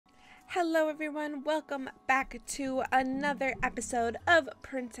Hello everyone, welcome back to another episode of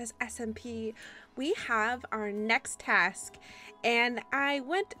Princess SMP. We have our next task and I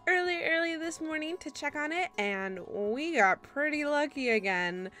went early this morning to check on it and we got pretty lucky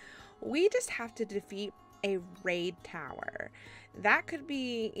again. We just have to defeat a raid tower. That could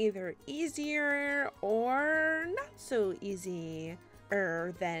be either easier or not so easy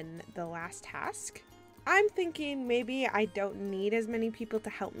than the last task. I'm thinking maybe I don't need as many people to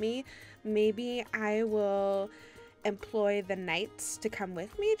help me. Maybe I will employ the knights to come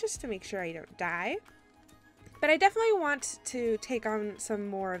with me just to make sure I don't die. But I definitely want to take on some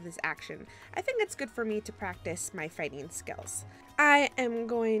more of this action. I think it's good for me to practice my fighting skills. I am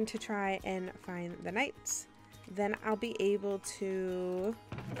going to try and find the knights. Then I'll be able to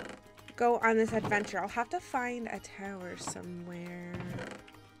go on this adventure. I'll have to find a tower somewhere.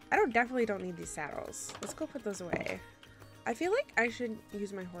 I definitely don't need these saddles. Let's go put those away. I feel like I should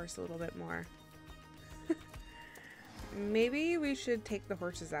use my horse a little bit more. Maybe we should take the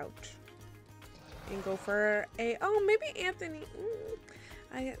horses out and go for oh, maybe Anthony.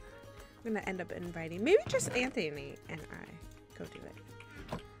 I'm gonna end up inviting maybe just Anthony and I go do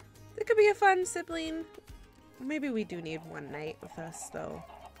it. It could be a fun sibling. Maybe we do need one knight with us though.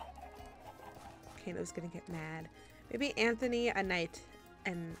 Kano's gonna get mad. Maybe Anthony, a knight,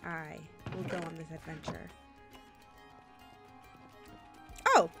 and I will go on this adventure.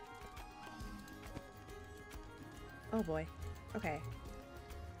 Oh! Oh boy. Okay.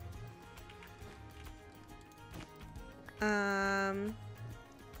 Highlighting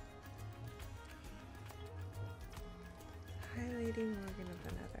Morrigan of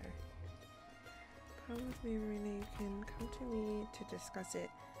the Nether. Promise me when you can come to me to discuss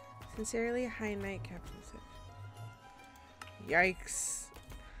it. Sincerely, High Knight Captain Sif. Yikes.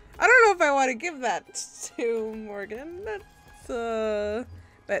 I don't know if I want to give that to Morgan. That's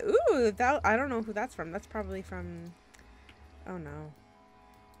but ooh, that I don't know who that's from. That's probably from, oh no.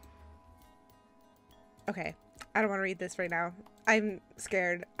 Okay, I don't want to read this right now. I'm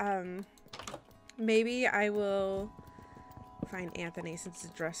scared. Maybe I will find Anthony since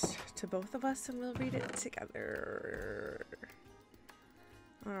it's addressed to both of us and we'll read it together.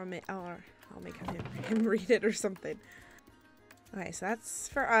 Or I'll make him read it or something. Okay, so that's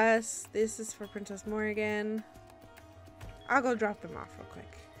for us. This is for Princess Morrigan. I'll go drop them off real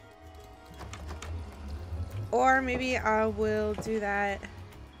quick. Or maybe I will do that.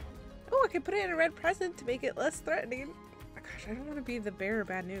 Oh, I can put it in a red present to make it less threatening. Oh my gosh, I don't want to be the bearer of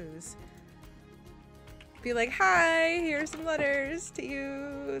bad news. Be like, hi, here's some letters to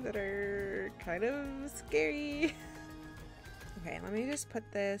you that are kind of scary. Okay, let me just put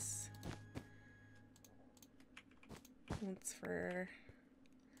this. That's for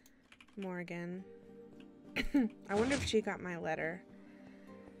Morrigan. I wonder if she got my letter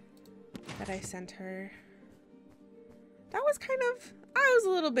that I sent her. That was kind of, I was a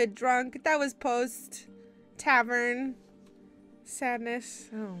little bit drunk. That was post tavern sadness.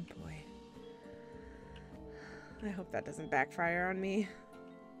 Oh boy. I hope that doesn't backfire on me.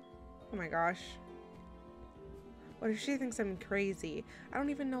 Oh my gosh. What if she thinks I'm crazy? I don't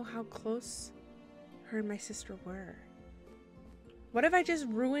even know how close her and my sister were. What if I just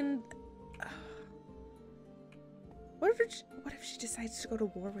ruined... What if she decides to go to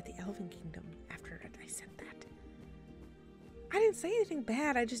war with the Elven Kingdom after I said that? I didn't say anything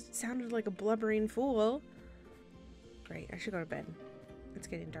bad. I just sounded like a blubbering fool. Great, I should go to bed. It's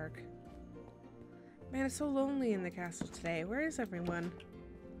getting dark. Man, it's so lonely in the castle today. Where is everyone?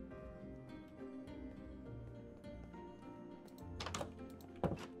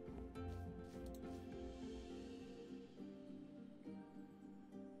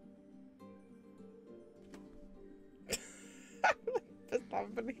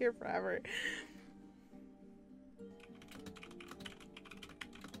 I've been here forever.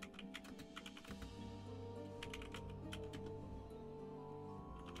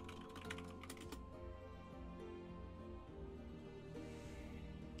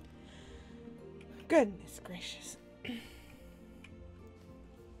 Goodness gracious.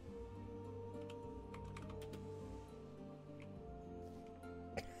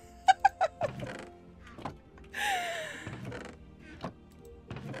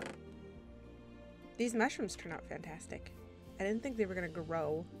 These mushrooms turn out fantastic. I didn't think they were gonna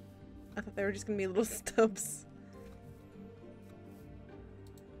grow. I thought they were just gonna be little stubs.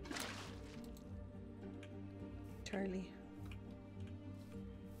 Charlie.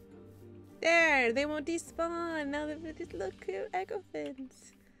 There! They won't despawn! Now they're just little cute echo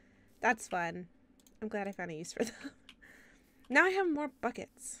fins. That's fun. I'm glad I found a use for them. Now I have more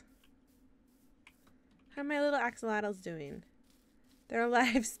buckets. How are my little axolotls doing? They're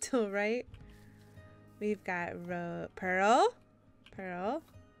alive still, right? We've got Pearl,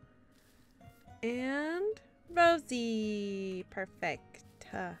 and Rosie. Perfect.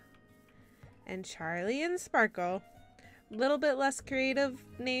 And Charlie and Sparkle. A little bit less creative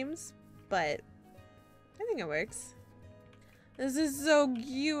names, but I think it works. This is so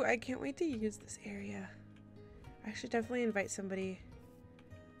cute. I can't wait to use this area. I should definitely invite somebody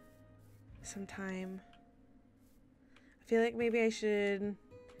sometime. I feel like maybe I should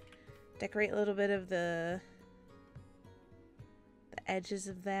decorate a little bit of the edges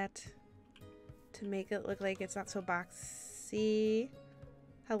of that to make it look like it's not so boxy.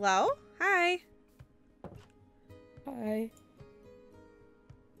 Hello? Hi. Hi.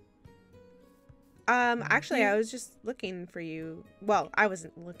 Actually, I was just looking for you. Well, I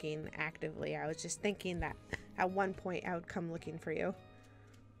wasn't looking actively. I was just thinking that at one point I would come looking for you.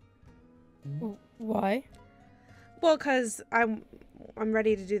 Why? Well, cause I'm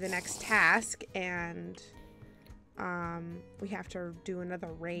ready to do the next task, and we have to do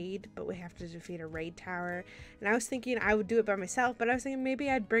another raid, but we have to defeat a raid tower. And I was thinking I would do it by myself, but I was thinking maybe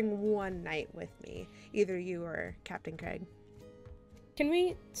I'd bring one knight with me, either you or Captain Craig. Can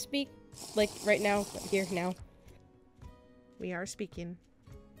we speak, like, right now, here, now? We are speaking.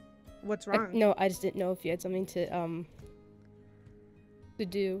 What's wrong? No, I just didn't know if you had something to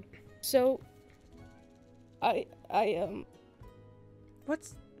do. So,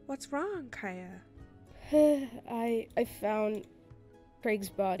 What's wrong, Kaya? I found Craig's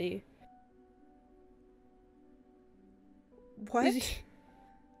body. What?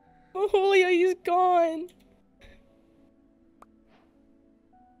 Maholia, he's gone!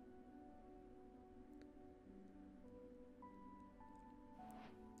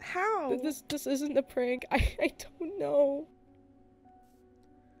 How? This isn't a prank. I don't know.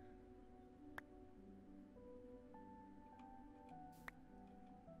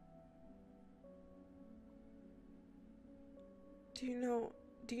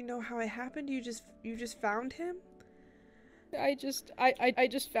 Do you know how it happened? You just found him? I just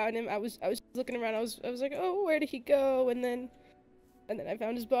found him. I was looking around. I was like, oh, where did he go? And then I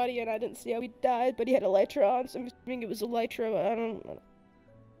found his body, and I didn't see how he died, but he had elytra on, so I'm assuming it was elytra. But I don't know.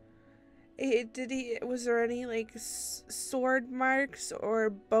 Was there any like sword marks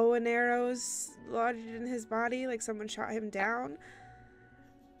or bow and arrows lodged in his body? Like someone shot him down?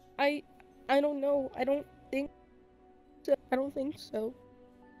 I don't know. I don't think so. Oh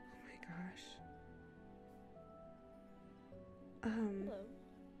my gosh. Hello.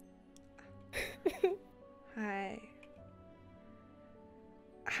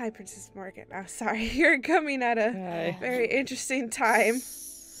 Hi, Princess Morrigan. I'm sorry, you're coming at a very interesting time.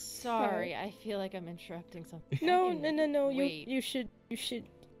 Sorry, I feel like I'm interrupting something. No. You should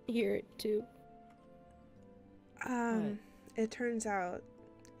hear it too. It turns out,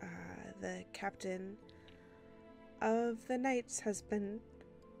 the captain of the Knights has been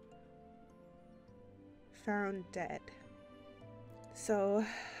found dead. So,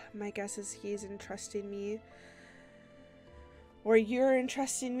 my guess is he's entrusting me, or you're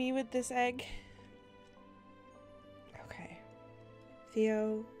entrusting me with this egg. Okay.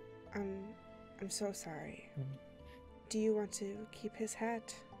 Theo, I'm so sorry. Do you want to keep his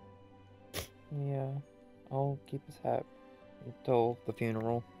hat? Yeah, I'll keep his hat until the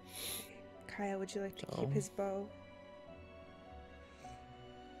funeral. Kaya, would you like to keep his bow?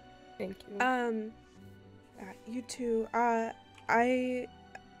 Thank you. You two, I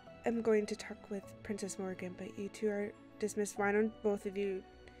am going to talk with Princess Morrigan, but you two are dismissed. Why don't both of you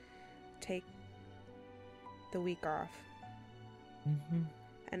take the week off?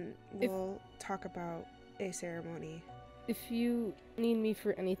 And we'll talk about a ceremony. If you need me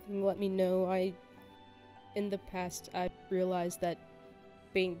for anything, let me know. In the past, I've realized that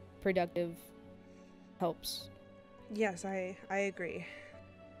being productive helps. Yes, I agree.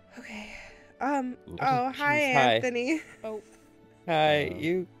 Okay. Oh, Hi, geez, Anthony. Oh. Hi,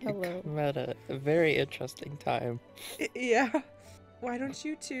 you Hello. come at a very interesting time. Yeah. Why don't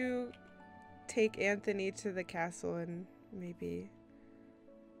you two take Anthony to the castle and maybe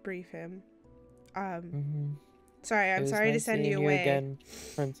brief him? Sorry, I'm sorry to send you away. Again,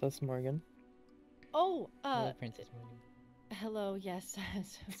 Princess Morgan. Oh, Hello, Princess Morgan. hello, yes.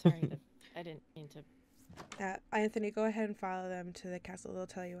 Sorry, I didn't mean to. Anthony, go ahead and follow them to the castle. They'll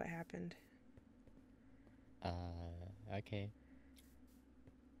tell you what happened. Okay.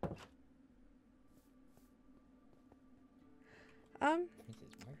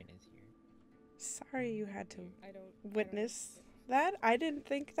 Princess Morgan is here. Sorry you had to I don't witness that. I didn't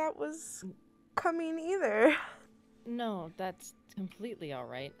think that was coming either. No, that's completely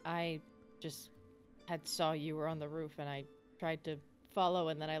alright. I just saw you were on the roof and I tried to follow,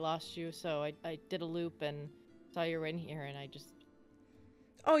 and then I lost you, so I did a loop and saw you were in here, and I just...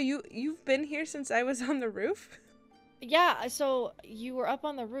 Oh, you've been here since I was on the roof? Yeah, so you were up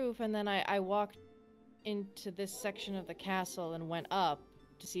on the roof, and then I walked into this section of the castle and went up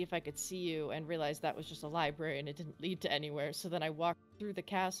to see if I could see you, and realized that was just a library and it didn't lead to anywhere. So then I walked through the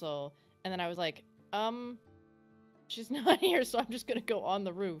castle, and then I was like, she's not here, so I'm just gonna go on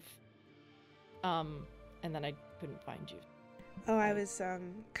the roof. And then I couldn't find you. Oh, I was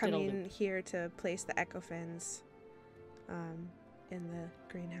coming here to place the echo fins in the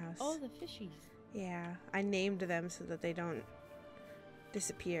greenhouse. Oh, the fishies. Yeah, I named them so that they don't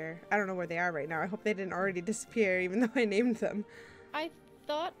disappear. I don't know where they are right now. I hope they didn't already disappear, even though I named them. I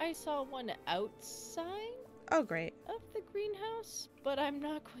thought I saw one outside Oh, great. of the greenhouse, but I'm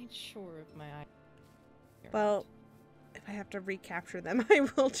not quite sure if my eye... Well, if I have to recapture them, I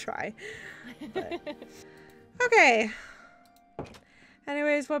will try. But... Okay.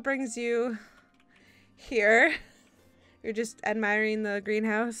 Anyways, what brings you here? You're just admiring the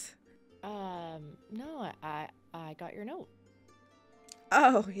greenhouse? No, I got your note.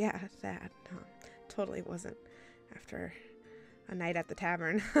 Oh, yeah, that. No, totally wasn't after a night at the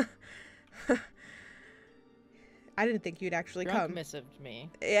tavern. I didn't think you'd actually come. Missived me.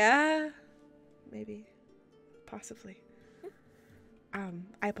 Yeah, maybe, possibly.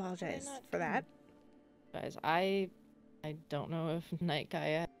 I apologize for that. Guys, I don't know if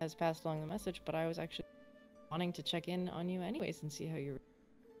Nightguy has passed along the message, but I was actually wanting to check in on you anyways and see how you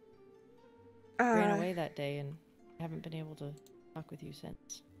ran away that day, and I haven't been able to talk with you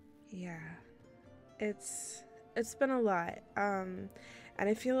since. Yeah, it's been a lot, and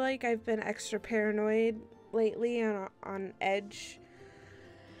I feel like I've been extra paranoid lately and on edge,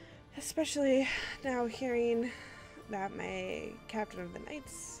 especially now hearing that my captain of the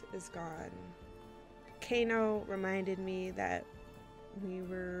knights is gone. Kano reminded me that we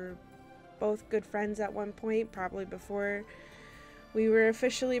were both good friends at one point, probably before we were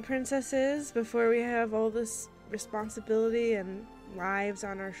officially princesses, before we have all this responsibility and lives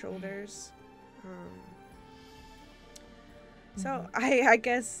on our shoulders. So I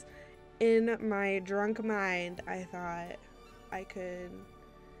guess in my drunk mind, I thought I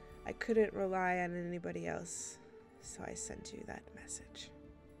couldn't rely on anybody else, so I sent you that message.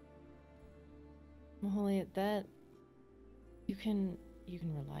 Maholia, that you can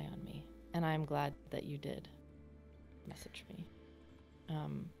rely on me, and I'm glad that you did message me.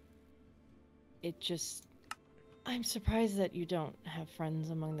 I'm surprised that you don't have friends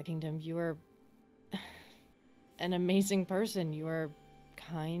among the kingdom. You are an amazing person. You are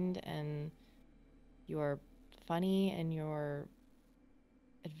kind, and you are funny, and you're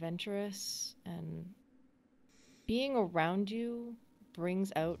adventurous, and being around you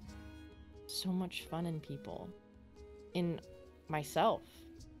brings out so much fun in people. In myself.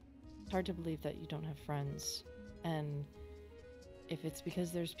 It's hard to believe that you don't have friends, and if it's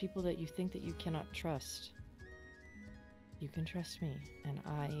because there's people that you think that you cannot trust, you can trust me, and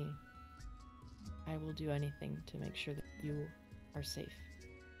I will do anything to make sure that you are safe.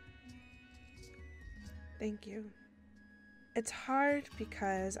 Thank you. It's hard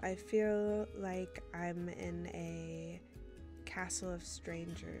because I feel like I'm in a castle of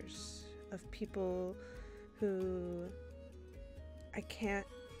strangers, of people who I can't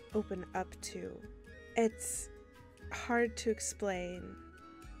open up to. It's hard to explain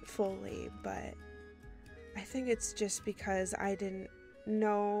fully, but I think it's just because I didn't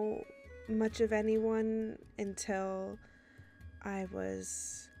know much of anyone until I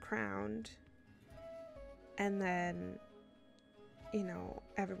was crowned. And then, you know,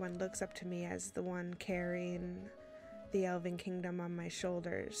 everyone looks up to me as the one carrying the Elven Kingdom on my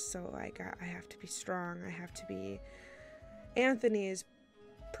shoulders. So I have to be strong. I have to be... Anthony is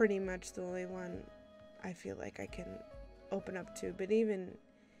pretty much the only one I feel like I can open up to. But even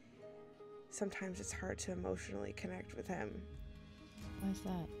sometimes it's hard to emotionally connect with him. Why is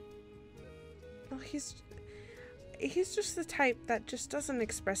that? Well, he's just the type that just doesn't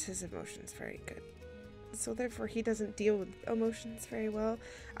express his emotions very good. So therefore he doesn't deal with emotions very well.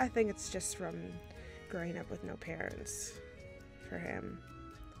 I think it's just from growing up with no parents for him.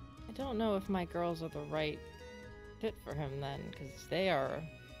 I don't know if my girls are the right fit for him then, because they are...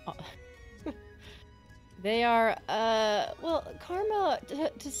 they are, well, Karma,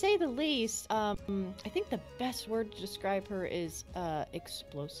 to say the least, I think the best word to describe her is,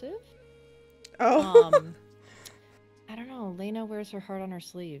 explosive. Oh. I don't know, Lena wears her heart on her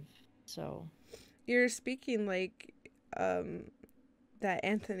sleeve, so... You're speaking like, that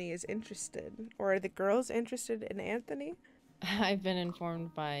Anthony is interested. Or are the girls interested in Anthony? I've been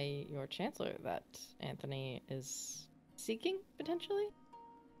informed by your chancellor that Anthony is seeking, potentially?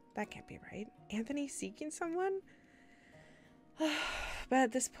 That can't be right. Anthony seeking someone? But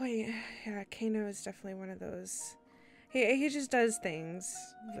at this point, yeah, Kano is definitely one of those. He just does things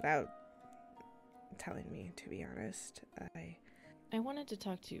without telling me, to be honest. I wanted to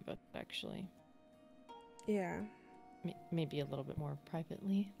talk to you about that, actually. Yeah. Maybe a little bit more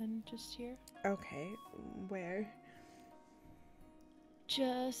privately than just here. Okay. Where?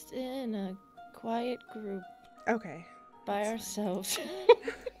 Just in a quiet group. Okay. By That's ourselves.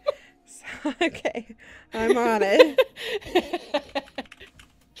 Okay. I'm on it.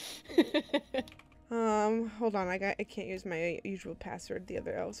 Hold on. I can't use my usual password. The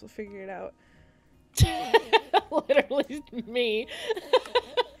other elves will figure it out. Literally me.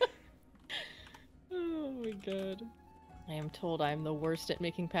 Oh my god. I am told I'm the worst at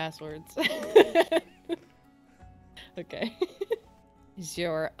making passwords. Okay. Is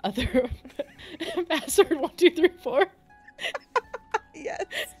your other password 1234? Yes.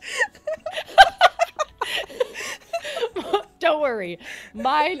 Don't worry.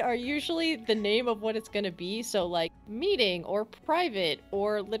 Mine are usually the name of what it's gonna be, so like meeting or private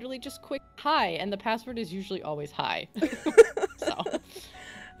or literally just quick hi, and the password is usually always hi. So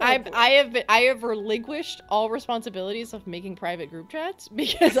I have relinquished all responsibilities of making private group chats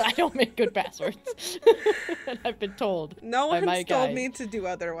because I don't make good passwords. And I've been told. No by one's my told guide. me to do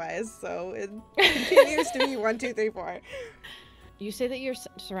otherwise, so it continues to be 1, 2, 3, 4. You say that you're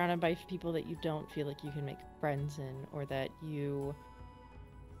surrounded by people that you don't feel like you can make friends in, or that you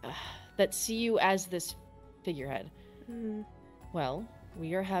that see you as this figurehead. Mm. Well,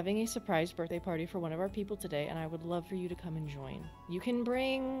 we are having a surprise birthday party for one of our people today, and I would love for you to come and join. You can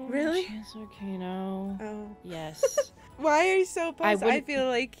bring Really? Chancellor Kano. Oh. Yes. Why are you so opposed? I wouldn't- feel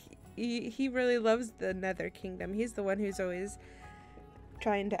like he really loves the Nether Kingdom. He's the one who's always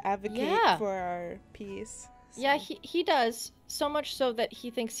trying to advocate for our peace. So. Yeah, he does. So much so that he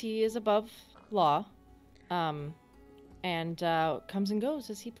thinks he is above law. And comes and goes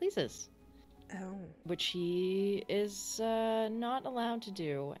as he pleases. Oh. Which he is not allowed to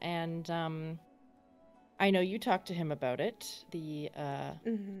do. And I know you talked to him about it. The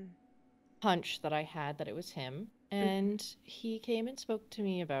hunch that I had that it was him. And he came and spoke to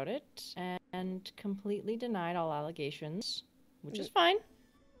me about it and completely denied all allegations, which is fine.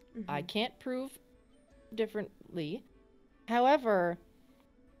 I can't prove differently. However,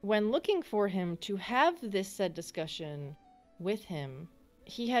 when looking for him to have this said discussion with him,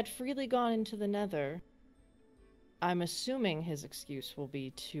 he had freely gone into the Nether. I'm assuming his excuse will be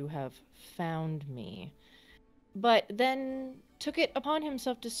to have found me. But then took it upon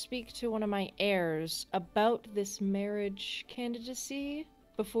himself to speak to one of my heirs about this marriage candidacy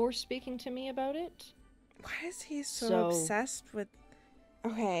before speaking to me about it. Why is he so obsessed with...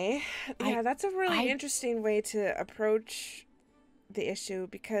 Okay. Yeah, that's a really interesting way to approach the issue,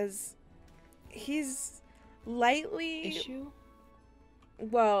 because he's lightly... Issue?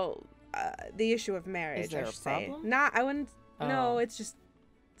 Well, the issue of marriage, Is there I should a problem? say. Not, I wouldn't... Oh. No, it's just...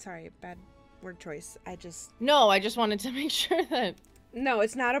 Sorry, bad word choice. No, I just wanted to make sure that... No,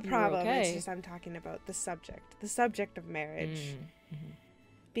 it's not a problem. Okay. It's just I'm talking about the subject of marriage.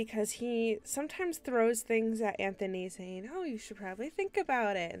 Because he sometimes throws things at Anthony saying, oh, you should probably think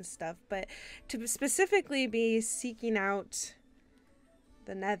about it and stuff. But to specifically be seeking out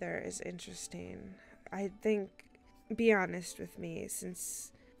the Nether is interesting. I think, be honest with me,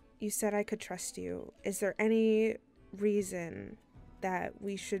 since you said I could trust you, is there any reason that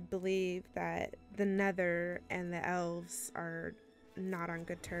we should believe that the Nether and the Elves are not on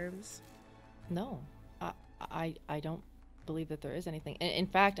good terms? No, I don't believe that there is anything. In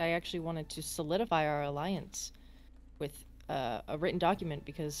fact, I actually wanted to solidify our alliance with a written document,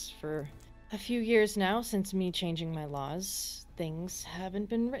 because for a few years now, since me changing my laws, things haven't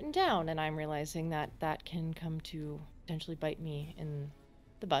been written down, and I'm realizing that that can come to potentially bite me in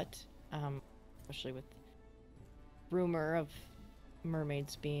the butt, especially with rumor of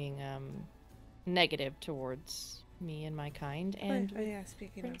mermaids being negative towards me and my kind, and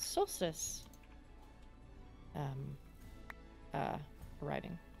speaking Prince Solstice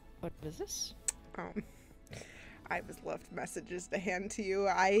arriving. What is this? I was left messages to hand to you.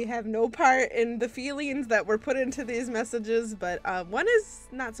 I have no part in the feelings that were put into these messages, but one is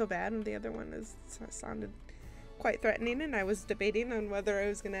not so bad, and the other one sounded quite threatening, and I was debating on whether I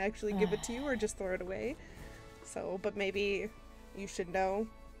was going to actually give it to you or just throw it away. So, but maybe you should know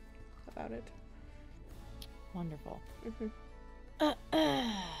about it. Wonderful.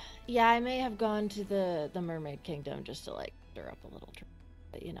 Yeah, I may have gone to the Mermaid Kingdom just to like stir up a little trip,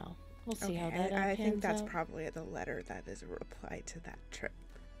 but we'll see how that I think pans that's out. probably the letter that is a reply to that trip.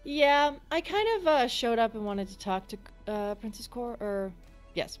 Yeah, I kind of showed up and wanted to talk to Princess Cora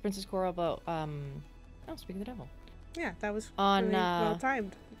about oh, speak of the devil. Yeah, that was On really well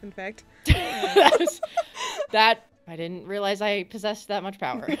timed, in fact. that I didn't realize I possessed that much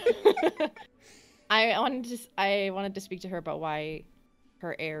power. I wanted to speak to her about why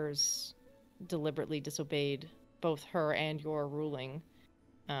her heirs deliberately disobeyed both her and your ruling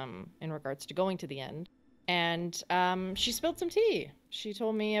in regards to going to the end. And she spilled some tea. She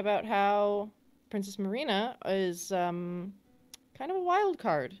told me about how Princess Marina is kind of a wild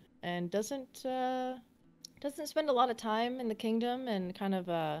card and doesn't spend a lot of time in the kingdom and kind of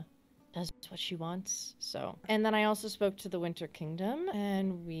does what she wants. So, and then I also spoke to the Winter Kingdom,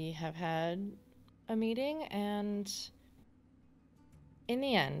 and we have had a meeting, and in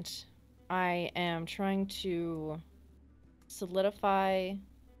the end, I am trying to solidify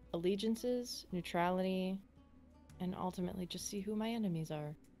allegiances, neutrality, and ultimately just see who my enemies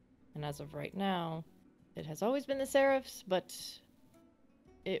are. And as of right now, it has always been the Seraphs, but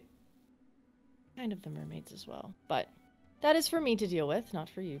it kind of the mermaids as well. But that is for me to deal with, not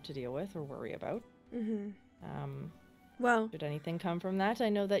for you to deal with or worry about. Well, should anything come from that, I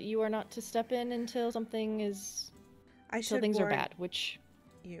know that you are not to step in until something is... until things are bad, which...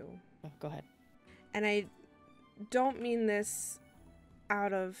 you. Oh, go ahead. And I don't mean this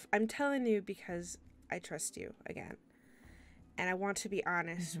out of... I'm telling you because I trust you, again. And I want to be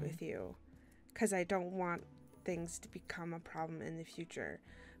honest with you. Because I don't want things to become a problem in the future.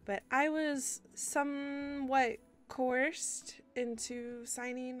 But I was somewhat coerced into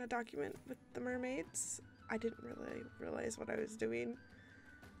signing a document with the mermaids. I didn't really realize what I was doing.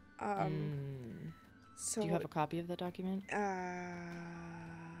 So do you have a copy of the document?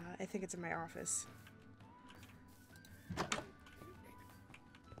 I think it's in my office.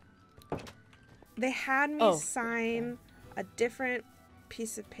 They had me sign a different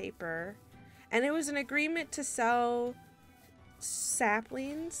piece of paper, and it was an agreement to sell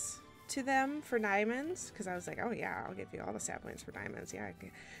saplings to them for diamonds, because I was like, oh yeah, I'll give you all the saplings for diamonds, yeah,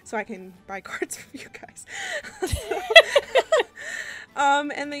 so I can buy cards from you guys.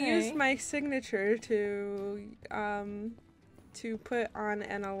 And they used my signature to put on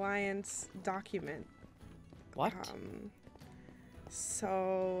an alliance document. What?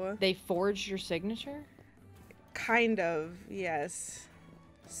 So they forged your signature? Kind of, yes.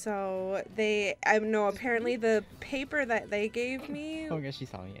 So they, no, apparently the paper that they gave me. Oh, I guess she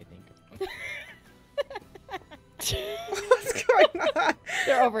saw me, I think. What's going on?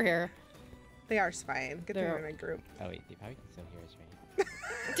 They're over here. They are spying. Get them in a group. Oh wait, they probably can still hear us, right?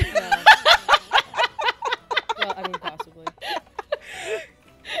 Well, I mean, possibly.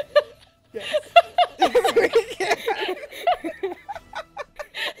 Yes.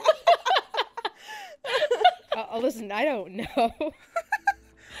 Listen, I don't know.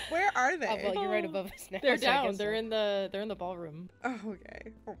 Where are they? Oh, well, you're right above us now. They're so down. they're in the ballroom. Oh,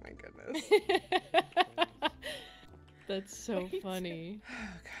 okay. Oh my goodness. That's so funny.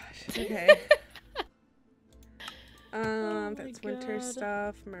 Oh gosh. Okay. That's winter God.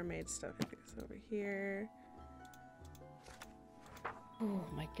 stuff, mermaid stuff. I think it's over here. Oh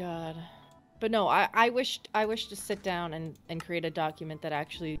my god. But no, I wish to sit down and create a document that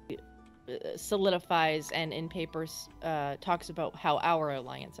actually solidifies and in papers talks about how our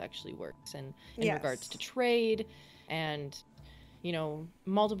alliance actually works and in regards to trade and, you know,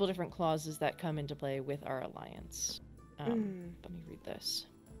 multiple different clauses that come into play with our alliance. Let me read this.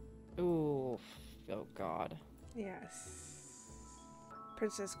 Ooh, oh god. Yes.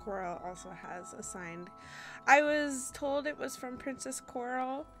 Princess Coral also has a signed. I was told it was from Princess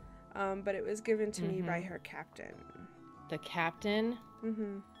Coral, but it was given to me by her captain. The captain?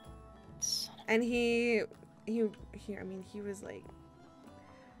 And he I mean, he was like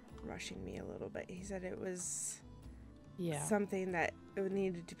rushing me a little bit. He said it was something that it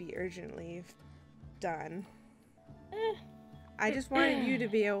needed to be urgently done. I just wanted you to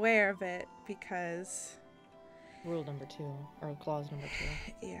be aware of it because... Rule number 2, or clause number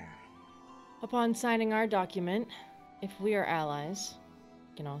 2. Yeah. Upon signing our document, if we are allies,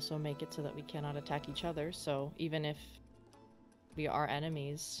 we can also make it so that we cannot attack each other. So even if we are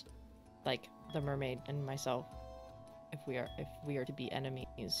enemies, like the mermaid and myself, if we are to be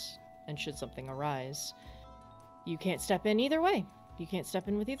enemies, and should something arise, you can't step in either way. You can't step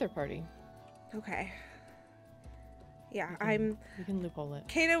in with either party. Okay. Yeah, We can loophole it.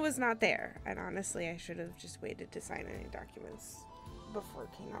 Kata was not there, and honestly, I should have just waited to sign any documents before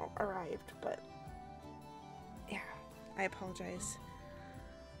Kano arrived, but yeah, I apologize.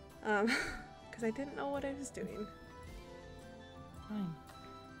 Because I didn't know what I was doing. Fine.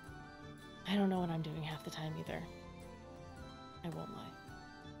 I don't know what I'm doing half the time either. I won't lie.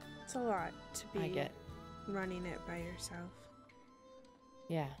 It's a lot to I be get. running it by yourself.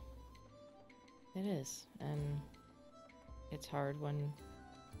 Yeah. It is. And it's hard when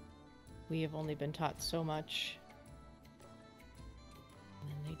we have only been taught so much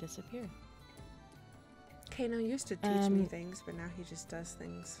and then they disappear. Kano used to teach me things, but now he just does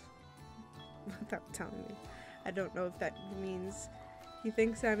things without telling me. I don't know if that means he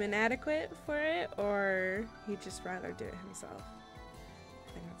thinks I'm inadequate for it or he'd just rather do it himself.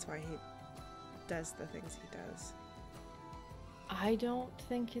 I think that's why he does the things he does. I don't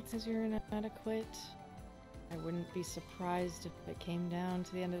think it's as you're inadequate. I wouldn't be surprised if it came down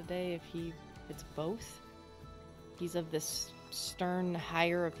to the end of the day if it's both. He's of this stern,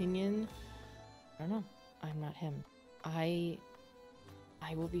 higher opinion. I don't know. I'm not him. I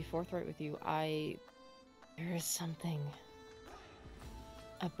will be forthright with you. There is something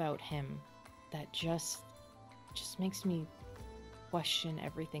about him that just makes me question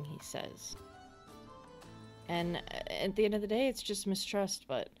everything he says. And at the end of the day, it's just mistrust,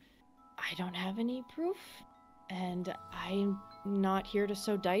 but I don't have any proof, and I'm not here to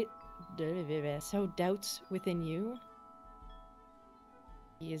sow doubts within you.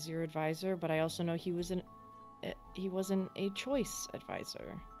 He is your advisor, but I also know he wasn't a choice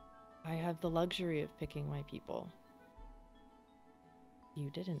advisor. I have the luxury of picking my people. You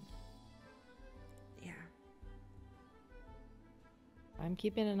didn't. Yeah. I'm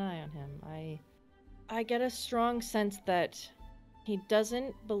keeping an eye on him. I get a strong sense that he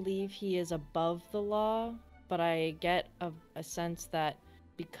doesn't believe he is above the law, but I get a sense that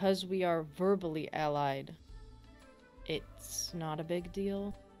because we are verbally allied, it's not a big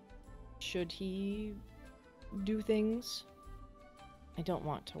deal. Should he do things? I don't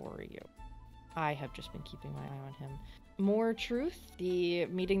want to worry you. I have just been keeping my eye on him. More truth, the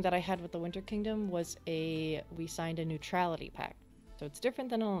meeting that I had with the Winter Kingdom was we signed a neutrality pact. So it's different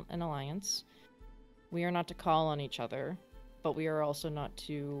than an alliance. We are not to call on each other, but we are also not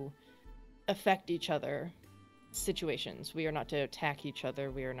to affect each other situations. We are not to attack each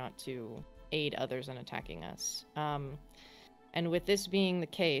other. We are not to aid others in attacking us. And with this being the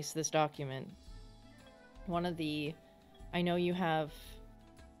case, this document, I know you have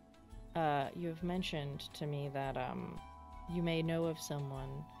mentioned to me that you may know of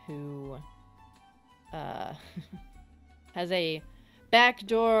someone who has a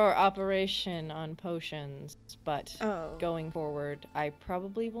backdoor operation on potions, but going forward, I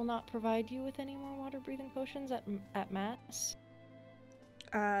probably will not provide you with any more water-breathing potions at Mass.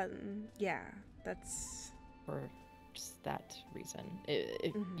 Yeah, that's... For just that reason.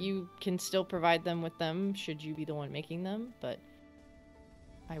 If you can still provide them with them, should you be the one making them, but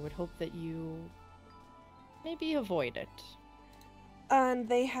I would hope that you maybe avoid it.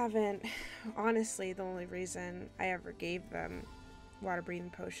 They haven't... Honestly, the only reason I ever gave them water-breathing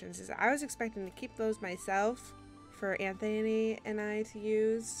potions is I was expecting to keep those myself for Anthony and I to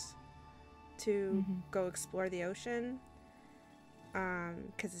use to go explore the ocean,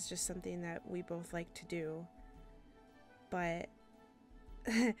 because it's just something that we both like to do. But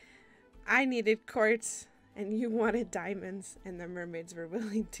I needed quartz and you wanted diamonds, and the mermaids were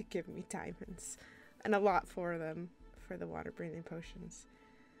willing to give me diamonds and a lot for them for the water-breathing potions.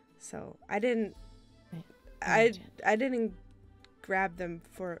 So I didn't grab them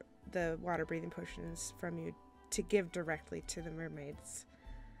for the water-breathing potions from you to give directly to the mermaids.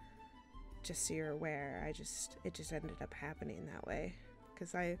 Just so you're aware, it just ended up happening that way.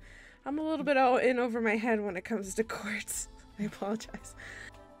 Because I'm a little bit in over my head when it comes to quartz. I apologize.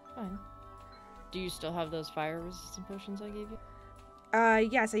 Fine. Do you still have those fire-resistant potions I gave you?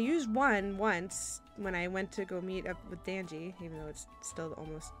 Yes, I used one once when I went to go meet up with Danji, even though it's still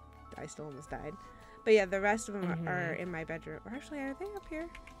I still almost died. But yeah, the rest of them are in my bedroom. Or actually, are they up here?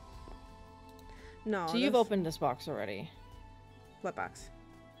 No. So you've opened this box already. What box?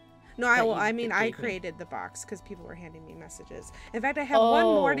 No, I created the box because people were handing me messages. In fact, I have one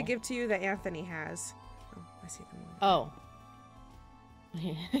more to give to you that Anthony has. Oh, I see them. Oh.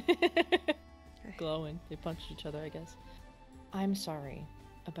 Glowing. They punched each other, I guess. I'm sorry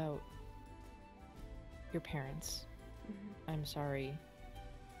about your parents. I'm sorry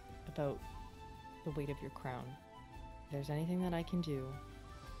about the weight of your crown. If there's anything that I can do,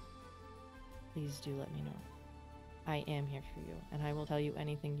 please do let me know. I am here for you, and I will tell you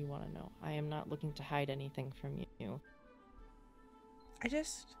anything you want to know. I am not looking to hide anything from you. I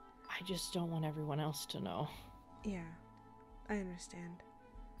just don't want everyone else to know. Yeah, I understand.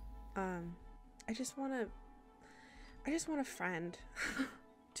 I just want a friend,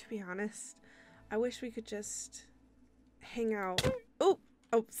 to be honest. I wish we could just hang out. Oh,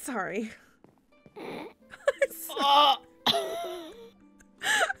 sorry.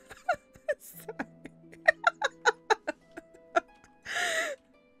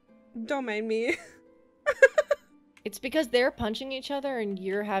 Don't mind me. It's because they're punching each other and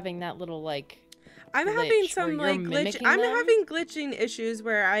you're having that little, like, I'm glitch having where some, you're like, glitch. mimicking I'm them. having glitching issues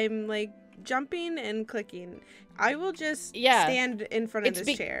where I'm, like, jumping and clicking. I will just Yeah. stand in front of It's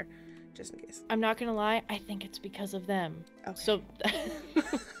this chair, just in case. I'm not gonna lie, I think it's because of them. Okay. So,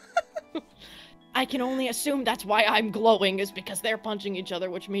 I can only assume that's why I'm glowing, is because they're punching each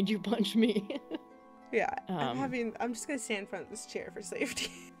other, which made you punch me. Yeah, Um. I'm just gonna stand in front of this chair for safety.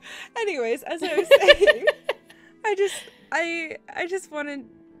 Anyways, as I was saying, I just want to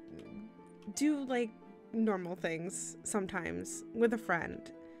do, like, normal things sometimes with a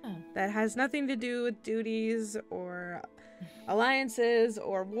friend that has nothing to do with duties or alliances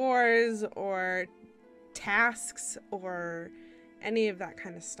or wars or tasks or any of that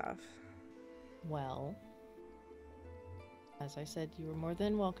kind of stuff. Well, as I said, you were more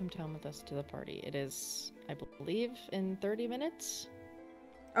than welcome to come with us to the party. It is, I believe, in 30 minutes.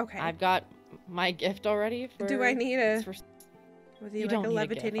 Okay. I've got my gift already for... Do I need a... For, Was he you like don't a need a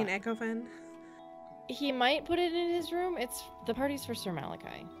levitating gift. echo fan? he might put it in his room. It's the party's for Sir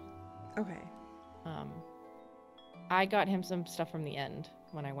Malakai. Okay. I got him some stuff from the end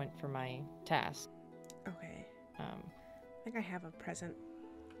when I went for my task. Okay. I think I have a present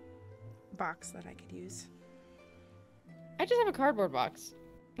box that I could use. I just have a cardboard box.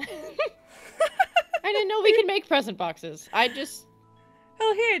 I didn't know we could make present boxes. I just...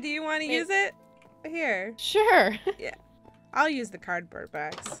 Oh, here, do you want to use it? Here. Sure. Yeah. I'll use the cardboard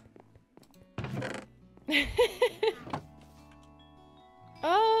box.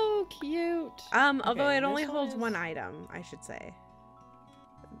 Oh, cute. Although Okay, it only this holds one one is- item, I should say.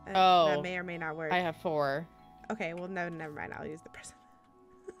 Oh. That may or may not work. I have 4. Okay, well, no, never mind. I'll use the present.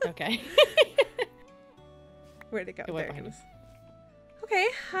 Okay. Where'd it go? It went There it behind goes. Okay,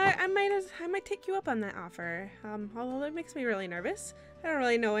 I might take you up on that offer. Although it makes me really nervous. I don't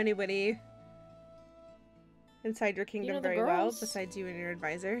really know anybody inside your kingdom the very well, girls. besides you and your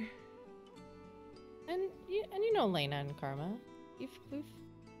advisor. And you know Lena and Karma. We've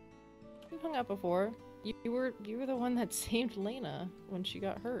hung out before. You were the one that saved Lena when she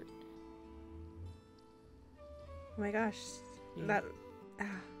got hurt. Oh my gosh, Yeah.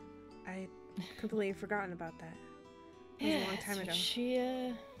 I completely forgotten about that. It was a long time so ago.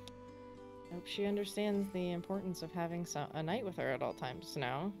 She hope she understands the importance of having a night with her at all times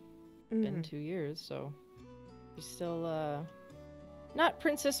now. Mhm. Been 2 years, so she's still not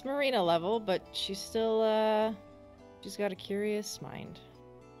Princess Marina level, but she's still she's got a curious mind.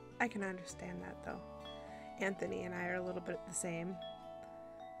 I can understand that though. Anthony and I are a little bit the same.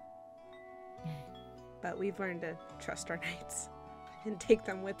 But we've learned to trust our knights and take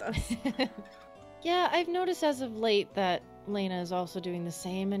them with us. Yeah, I've noticed as of late that Lena is also doing the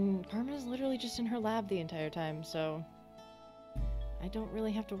same, and Karma is literally just in her lab the entire time, so I don't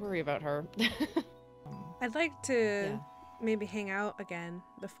really have to worry about her. I'd like to Yeah. maybe hang out again,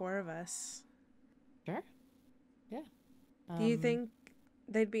 the 4 of us. Sure. Yeah. Do you think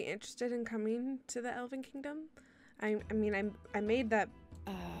they'd be interested in coming to the Elven Kingdom? I mean, I made that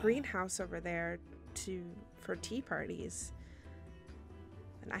greenhouse over there for tea parties.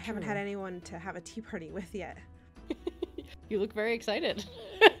 And I haven't had anyone to have a tea party with yet. You look very excited.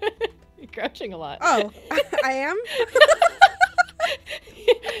 You're crouching a lot. Oh, I am?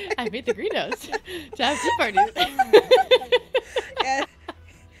 I made the greenhouse to have tea parties. Yeah.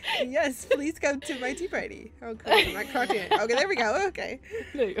 Yes, please come to my tea party. Oh, cool. I'm not crouching it. Okay, there we go. Okay.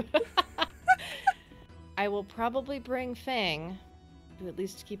 There you go. I will probably bring Fang to at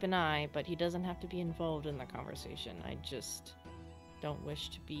least keep an eye, but he doesn't have to be involved in the conversation. I just don't wish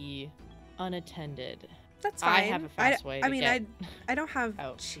to be unattended. That's fine. I have a fast way to get I don't have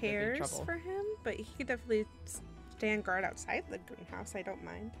out of big chairs trouble. for him, but he could definitely stand guard outside the greenhouse. I don't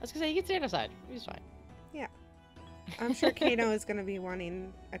mind. I was gonna say, he can stand aside. He's fine. Yeah. I'm sure Kano is going to be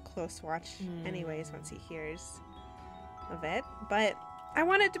wanting a close watch anyways once he hears of it. But I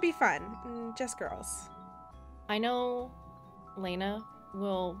want it to be fun. Just girls. I know Lena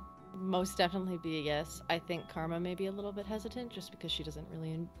will most definitely be a yes. I think Karma may be a little bit hesitant just because she doesn't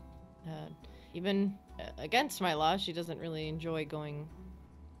really, even against my law, she doesn't really enjoy going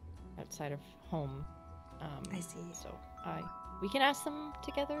outside of home. I see. So we can ask them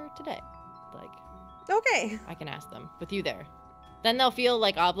together today. Like, Okay. I can ask them with you there. Then they'll feel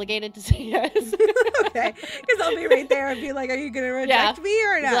like obligated to say yes. Okay. Because I'll be right there and be like, are you going to reject me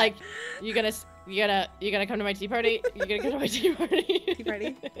or It's not? like, you gonna come to my tea party? You gonna come to my tea party? Tea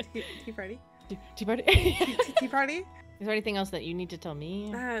party? Tea party? Tea party? Tea party? Is there anything else that you need to tell me?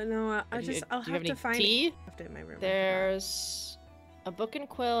 No, I'll Do you have have to any find tea? it in my room. There's a book and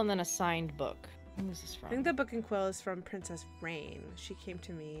quill and then a signed book. Who is this from? I think the book and quill is from Princess Rain. She came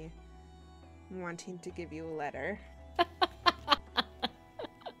to me wanting to give you a letter.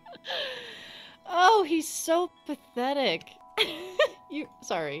 Oh, he's so pathetic. You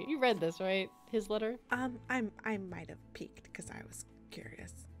read this, right? His letter? I might have peeked because I was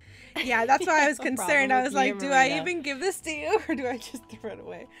curious. Yeah, that's why I was No concerned. problem I with was like, you, do I Marina. even give this to you or do I just throw it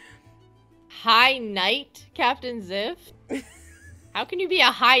away? High Knight, Captain Ziff? How can you be a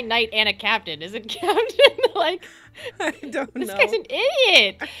High Knight and a captain? Isn't Captain like... I don't know. This guy's an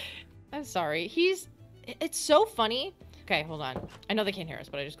idiot! I'm sorry. It's so funny. Okay, hold on. I know they can't hear us,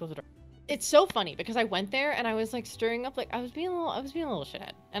 but I just closed the door. It's so funny because I went there and I was like stirring up, like I was being a little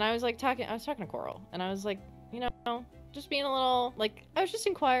shithead. And I was like talking to Coral and I was like, you know, just being a little, like, I was just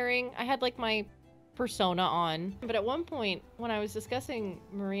inquiring. I had like my persona on. But at one point when I was discussing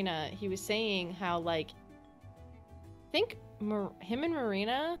Marina, he was saying how like, I think him and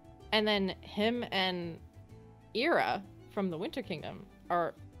Marina and then him and Ira from the Winter Kingdom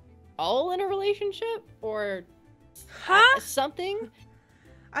are all in a relationship or something.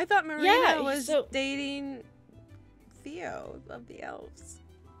 I thought Marina was so... dating Theo of the Elves.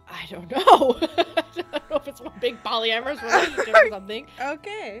 I don't know. I don't know if it's one big polyamorous relationship or something.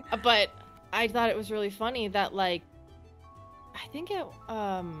 Okay. But I thought it was really funny that, like, I think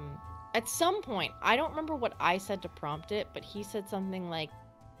at some point, I don't remember what I said to prompt it, but he said something like,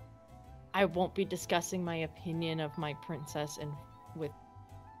 I won't be discussing my opinion of my princess and with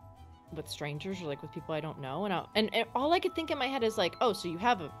strangers or like with people I don't know, and all I could think in my head is like, oh, so you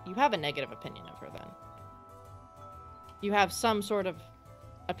have a negative opinion of her then. You have some sort of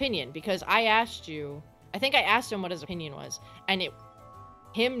opinion because I asked you. I think I asked him what his opinion was, and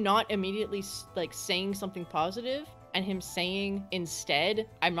him not immediately like saying something positive and him saying instead,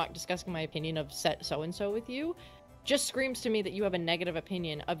 I'm not discussing my opinion of so and so with you, just screams to me that you have a negative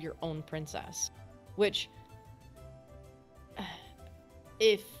opinion of your own princess, which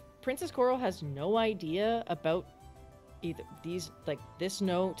if Princess Coral has no idea about either these, like this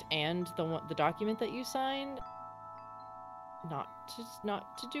note and the document that you signed.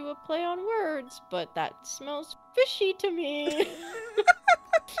 Not to do a play on words, but that smells fishy to me.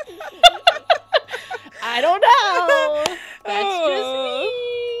 I don't know. That's just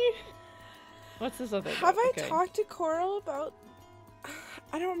me. What's this other? Have I talked to Coral about?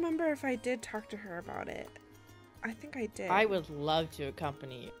 I don't remember if I did talk to her about it. I think I did. I would love to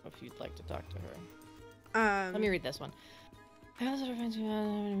accompany you if you'd like to talk to her. Let me read this one. I also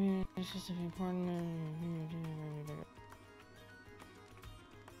find it's just important.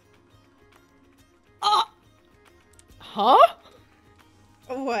 Huh?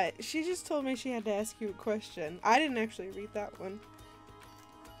 What? She just told me she had to ask you a question. I didn't actually read that one.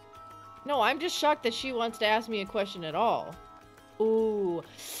 No, I'm just shocked that she wants to ask me a question at all. Ooh.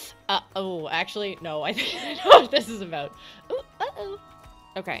 Actually, no, I think I know what this is about. Ooh,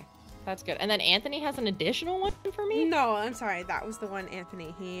 okay, that's good. And then Anthony has an additional one for me? No, I'm sorry. That was the one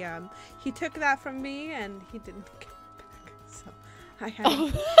Anthony. He took that from me and he didn't give it back. So I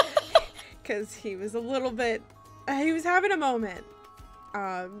had because he was a little bit he was having a moment.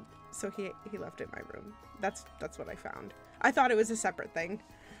 So he left it in my room. That's what I found. I thought it was a separate thing.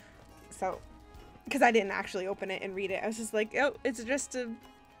 So because I didn't actually open it and read it. I was just like, oh, it's just a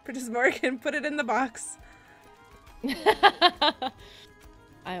Princess Morrigan, put it in the box.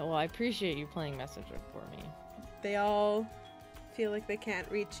 I appreciate you playing Messenger for me. They all feel like they can't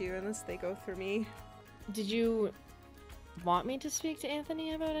reach you unless they go through me. Did you want me to speak to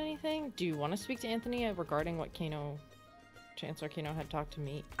Anthony about anything? Do you want to speak to Anthony regarding what Chancellor Kano had talked to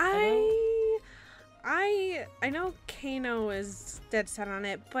me about? I know Kano is dead set on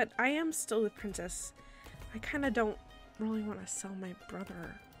it, but I am still the princess. I kind of don't really want to sell my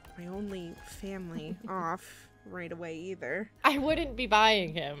brother, my only family, off right away either. I wouldn't be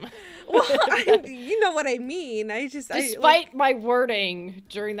buying him. Well, you know what I mean. Despite my wording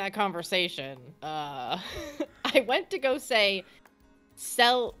during that conversation, I went to go say,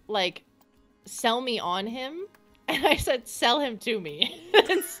 sell me on him, and I said, sell him to me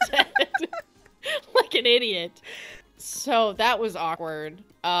instead. Like an idiot. So that was awkward.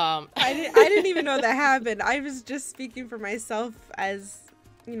 I didn't even know that happened. I was just speaking for myself as,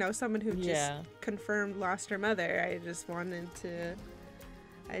 you know, someone who just confirmed lost her mother. I just wanted to.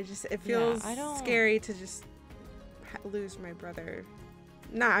 It feels scary to just lose my brother.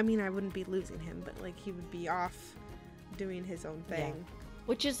 I mean, I wouldn't be losing him, but like he would be off doing his own thing. Yeah.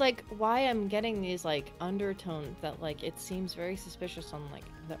 Which is like why I'm getting these like undertones that like it seems very suspicious on like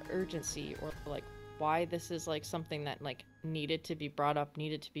the urgency or like why this is like something that like needed to be brought up,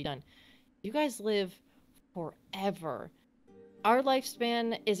 needed to be done. You guys live forever. Our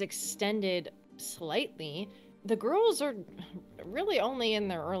lifespan is extended slightly. The girls are really only in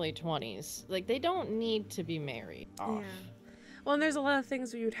their early 20s. Like, they don't need to be married off. Yeah. Well, and there's a lot of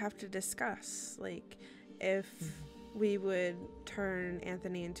things we would have to discuss, like if we would turn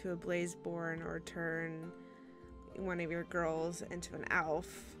Anthony into a Blazeborn or turn one of your girls into an elf,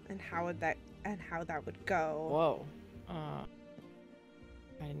 and how that would go. Whoa. I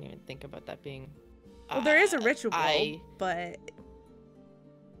didn't even think about that being... Well, there is a ritual, but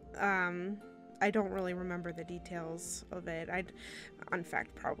I don't really remember the details of it. In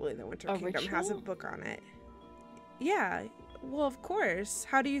fact, probably the Winter Kingdom has a book on it. Yeah, well, of course.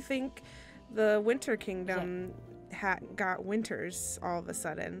 How do you think the Winter Kingdom got winters all of a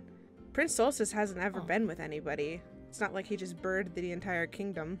sudden? Prince Solstice hasn't ever been with anybody. It's not like he just birthed the entire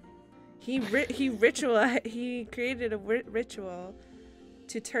kingdom. He created a ritual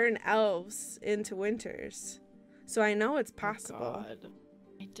to turn elves into winters. So I know it's possible. Oh God.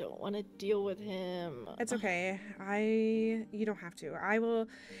 I don't want to deal with him. It's okay. You don't have to. I will.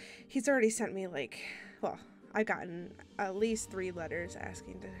 He's already sent me I've gotten at least 3 letters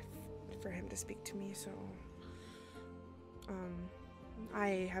asking for him to speak to me. So,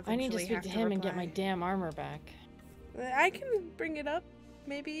 I need to speak to him and get my damn armor back. I can bring it up.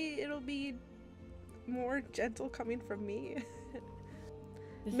 Maybe it'll be more gentle coming from me.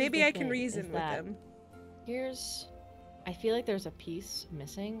 Maybe I can reason with him. I feel like there's a piece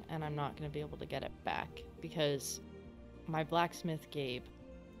missing, and I'm not going to be able to get it back, because my blacksmith Gabe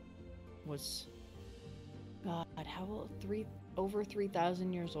was, God, how old? Over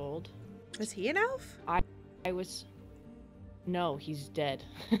 3,000 years old. Was he an elf? No, he's dead.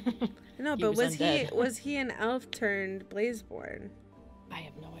 No, but was he an elf turned Blazeborn? I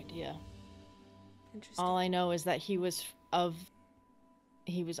have no idea. Interesting. All I know is that he was of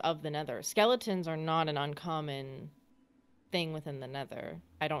the Nether. Skeletons are not an uncommon thing within the Nether.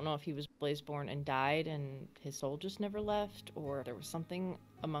 I don't know if he was Blazeborn and died and his soul just never left, or there was something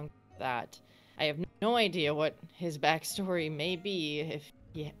among that. I have no idea what his backstory may be, if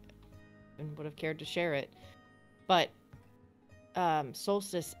he would have cared to share it. But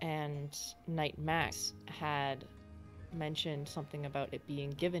Solstice and Knight Max had mentioned something about it being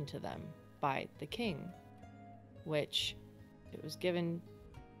given to them by the king, which, if it was given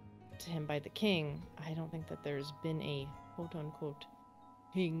to him by the king, I don't think that there's been a quote-unquote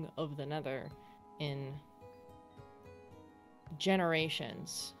king of the Nether in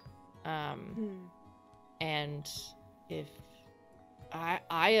generations. And if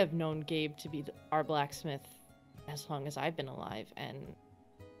I have known Gabe to be our blacksmith as long as I've been alive, and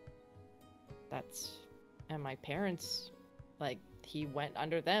my parents, he went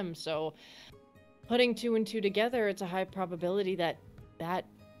under them, so putting 2 and 2 together, it's a high probability that that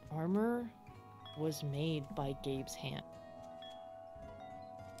armor was made by Gabe's hand.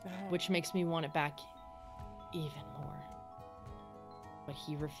 Which makes me want it back even more. But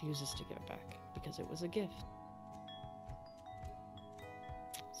he refuses to give it back because it was a gift.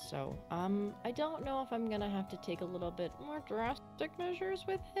 So, I don't know if I'm gonna have to take a little bit more drastic measures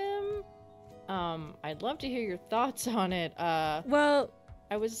with him. I'd love to hear your thoughts on it. Well,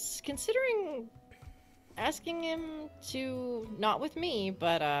 I was considering asking him to, not with me,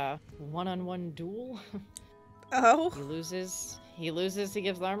 but one-on-one duel. Oh. He loses, he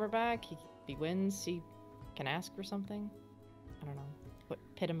gives the armor back. He wins, he can ask for something. I don't know.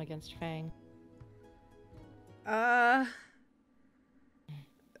 Pit him against Fang. I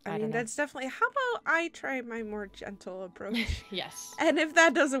mean, that's definitely... How about I try my more gentle approach? Yes. And if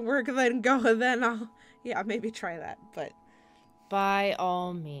that doesn't work, then I'll... Yeah, maybe try that, but... By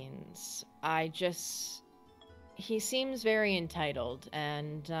all means. He seems very entitled,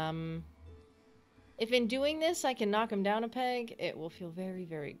 and, if in doing this I can knock him down a peg, it will feel very,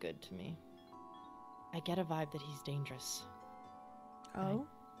 very good to me. I get a vibe that he's dangerous. Oh?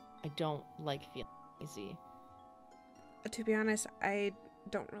 I don't like feeling easy. To be honest, I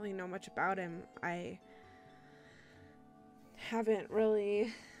don't really know much about him. I didn't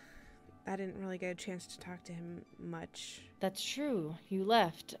really get a chance to talk to him much. That's true. You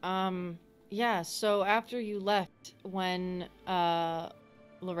left. Yeah, so after you left, when,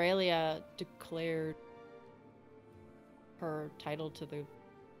 Lorelia declared her title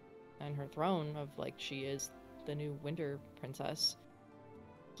and her throne of, she is the new Winter Princess,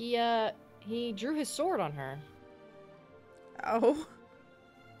 he drew his sword on her. Oh?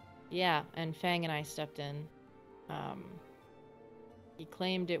 Yeah, and Fang and I stepped in. He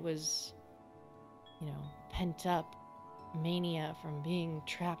claimed it was, pent up mania from being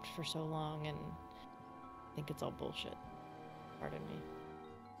trapped for so long, and I think it's all bullshit. Pardon me.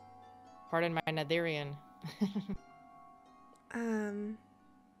 Pardon my Netherian.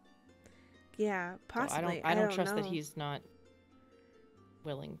 Yeah, So possibly. I don't trust know. that he's not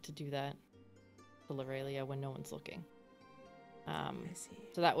willing to do that to Lorelia when no one's looking. I see.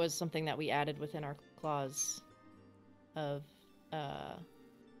 So that was something that we added within our clause of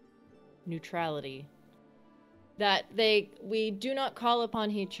neutrality. That we do not call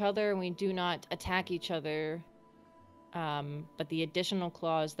upon each other, we do not attack each other. But the additional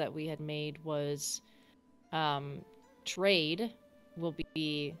clause that we had made was trade will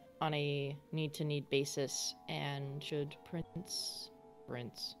be on a need-to-need basis, and should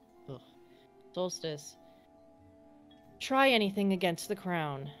Solstice try anything against the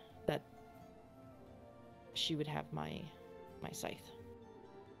crown, that she would have my scythe.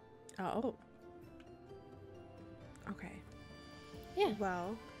 Oh. Okay. Yeah.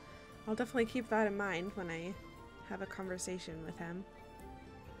 Well, I'll definitely keep that in mind when I have a conversation with him.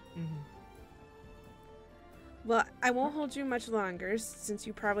 Mm-hmm. Well, I won't hold you much longer since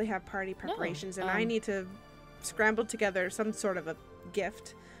you probably have party preparations, and I need to scramble together some sort of a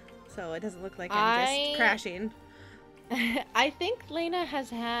gift so it doesn't look like I'm just crashing. I think Lena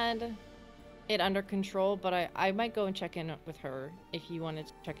has had it under control, but I might go and check in with her if you wanted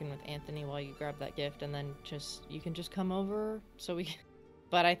to check in with Anthony while you grab that gift, and then you can just come over so we.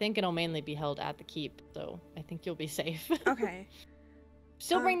 But I think it'll mainly be held at the keep, so I think you'll be safe. Okay.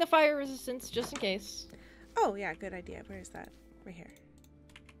 Still bring the fire resistance just in case. Oh yeah, good idea. Where is that? Right here.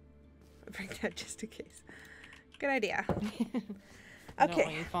 I'll bring that just in case. Good idea. I don't Okay.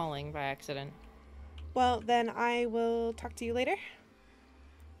 want you falling by accident. Well, then I will talk to you later.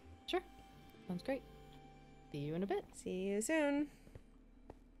 Sure. Sounds great. See you in a bit. See you soon.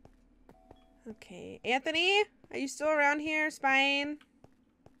 Okay. Anthony, are you still around here spying?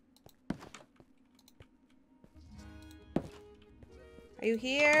 Are you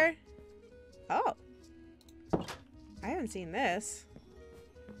here? Oh. I haven't seen this.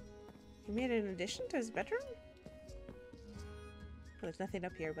 He made an addition to his bedroom? Well, there's nothing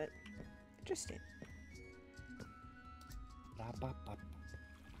up here, but interesting.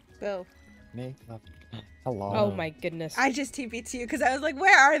 Go. Hello. Oh my goodness. I just TP'd to you because I was like,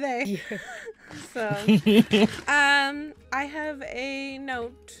 where are they? So, I have a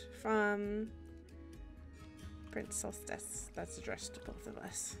note from Prince Solstice that's addressed to both of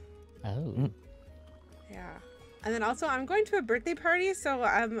us. Oh. Yeah. And then also, I'm going to a birthday party, so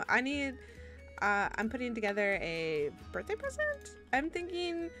I'm putting together a birthday present. I'm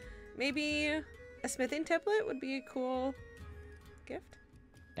thinking maybe a smithing tablet would be a cool gift.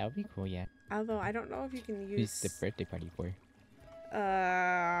 That would be cool, yeah. Although I don't know if you can use. Who's the birthday party for?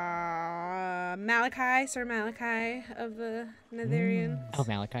 Malakai, Sir Malakai of the Netherian. Oh,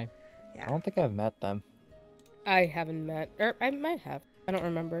 Malakai. Yeah. I don't think I've met them. I haven't met, or I might have. I don't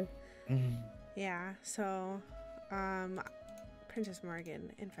remember. Yeah. So, Princess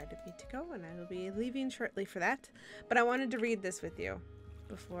Morrigan invited me to go, and I will be leaving shortly for that. But I wanted to read this with you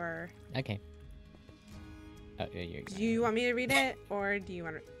before. Okay. Oh, you're Do you want me to read it, or do you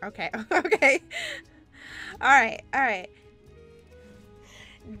want to? Okay. Okay. All right. All right.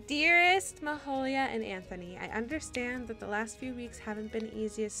 Dearest Maholia and Anthony, I understand that the last few weeks haven't been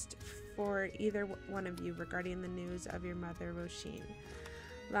easiest for either one of you regarding the news of your mother, Roisin.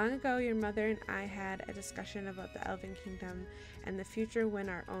 Long ago, your mother and I had a discussion about the Elven Kingdom and the future when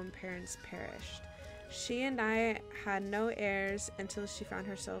our own parents perished. She and I had no heirs until she found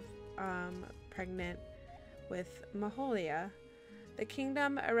herself pregnant with Maholia. The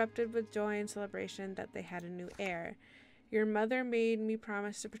kingdom erupted with joy and celebration that they had a new heir. Your mother made me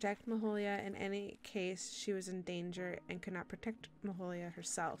promise to protect Maholia in any case she was in danger and could not protect Maholia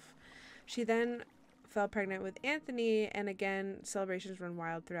herself. She then fell pregnant with Anthony, and again, celebrations run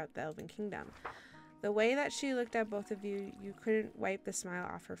wild throughout the Elven Kingdom. The way that she looked at both of you, you couldn't wipe the smile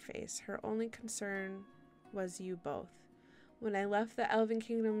off her face. Her only concern was you both. When I left the Elven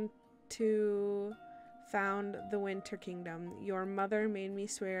Kingdom to found the Winter Kingdom, your mother made me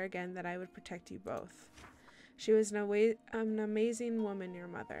swear again that I would protect you both. She was an amazing woman, your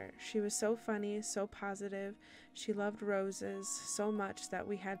mother. She was so funny, so positive. She loved roses so much that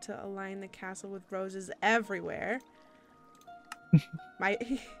we had to align the castle with roses everywhere.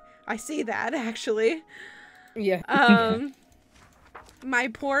 I see that, actually. Yeah. My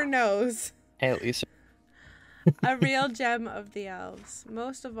poor nose. Hey, at least. A real gem of the elves.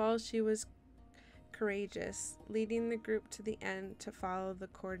 Most of all, she was courageous, leading the group to the end to follow the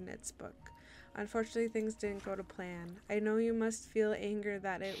coordinates book. Unfortunately, things didn't go to plan. I know you must feel anger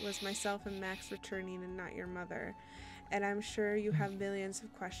that it was myself and Max returning and not your mother. And I'm sure you have millions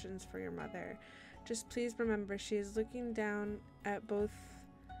of questions for your mother. Just please remember she is looking down at both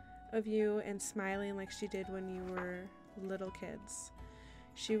of you and smiling like she did when you were little kids.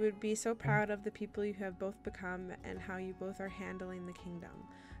 She would be so proud of the people you have both become and how you both are handling the kingdom.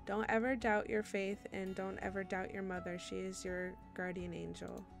 Don't ever doubt your faith and don't ever doubt your mother. She is your guardian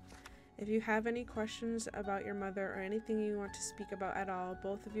angel. If you have any questions about your mother or anything you want to speak about at all,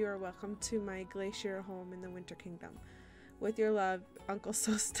 both of you are welcome to my glacier home in the Winter Kingdom. With your love, Uncle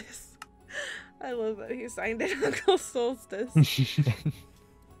Solstice. I love that he signed it Uncle Solstice.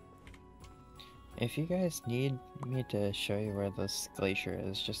 If you guys need me to show you where this glacier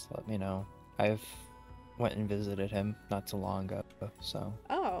is, just let me know. I've went and visited him not too long ago, so.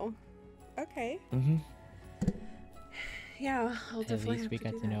 Oh, okay. Mm-hmm. Yeah, I'll At definitely least have we to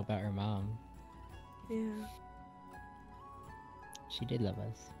got do to know that. about her mom. Yeah. She did love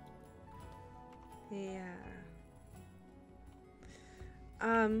us. Yeah.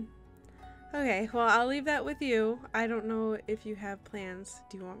 Okay, well, I'll leave that with you. I don't know if you have plans.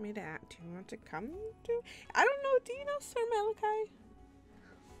 Do you want me to act? Do you want to come to? I don't know. Do you know Sir Malakai?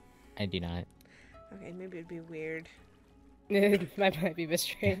 I do not. Okay, maybe it'd be weird. Might be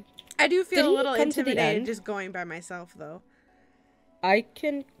strange. I do feel Did a he little come to the intimidated end? just going by myself, though. I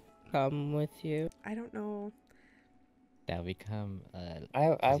can come with you. I don't know. That'll become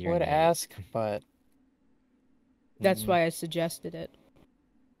I 'cause you're would in the- ask, but That's why I suggested it.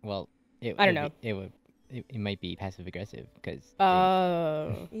 Well, I don't know. It might be passive aggressive because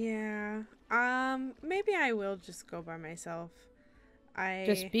Oh. Yeah. Maybe I will just go by myself.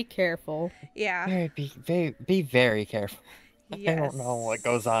 Just be careful. Yeah. be very careful. Yes. I don't know what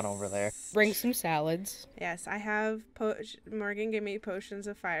goes on over there. Bring some salads. Yes, I have Morgan gave me potions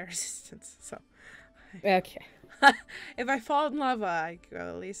of fire resistance, so Okay. if I fall in lava, I will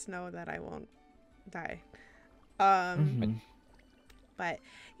at least know that I won't die. Mhm. But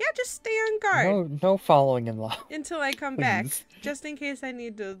yeah, just stay on guard No following in law. until I come back, Please. just in case I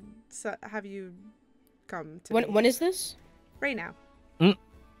need to have you come to me. When is this? Right now.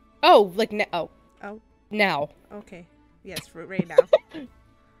 Oh, like now. Oh. Now. Okay. Yes, right now.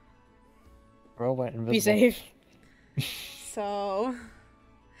 Bro went invisible. Be safe. So,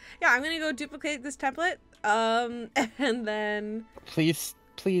 yeah, I'm gonna go duplicate this template. And then Please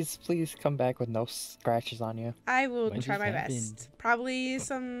come back with no scratches on you. I will What try just my happened? best. Probably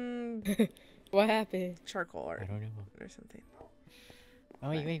some What happened? charcoal I don't know. or something. Oh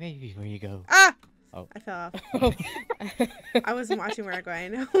wait, before you go. Ah! Oh. I fell off. Oh. I wasn't watching where I'm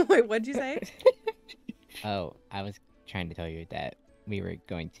going. Wait, what'd you say? Oh, I was trying to tell you that we were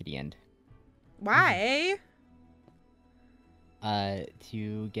going to the end. Why?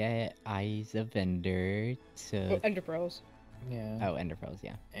 To get Eyes of Ender to Ender Pearls. Yeah. Ender Pearls,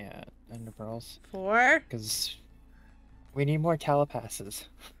 yeah. Yeah. Ender pearls. For? Because we need more telepasses.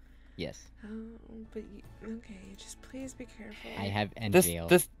 Yes. Oh, but okay, just please be careful. I have End This- Veil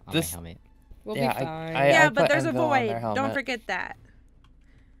this- on this- my helmet. We'll Yeah, be fine. Yeah, I but put there's a Envil on their void. Don't helmet. forget that.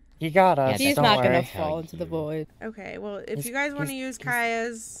 He got us. Yeah, He's don't not worry. gonna Tell fall into the you. void. Okay, well, if He's- you guys want to he's- use he's-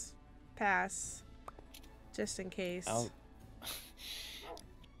 Kaya's pass, just in case. I'll-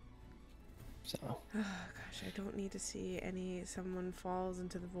 So. Oh gosh, I don't need to see someone falls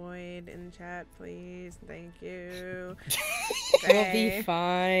into the void in chat, please. Thank you. We'll Okay. be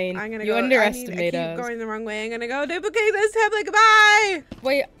fine. I'm gonna You go. underestimate I keep us. going the wrong way. I'm gonna go duplicate this tablet. Goodbye.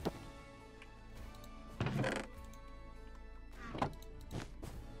 Wait.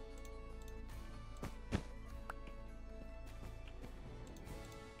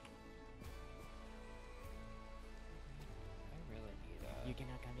 I really need You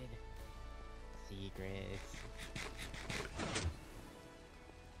cannot come in. Secrets.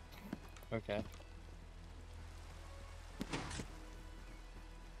 Okay.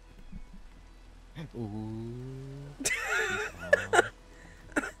 Ooh.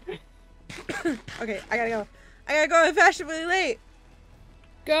 Okay, I gotta go. I gotta go. I'm fashionably late.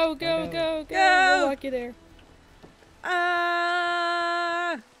 Go, go. go. Go. We'll walk you there.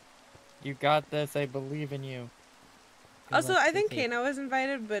 You got this. I believe in you. Good Also, luck, I stay think safe. Kano was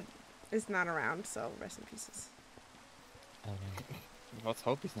invited, but is not around. So rest in pieces. Oh no. Let's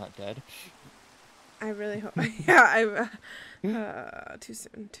hope he's not dead. I really hope. Yeah, too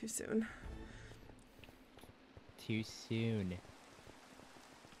soon. Too soon. Too soon.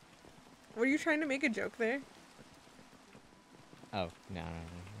 Were you trying to make a joke there? Oh, no.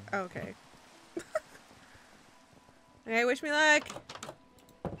 Okay. Okay, wish me luck.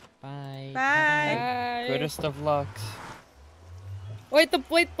 Bye. Bye. Bye. Goodest of lucks. Wait, the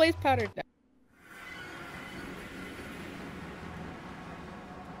blaze powder.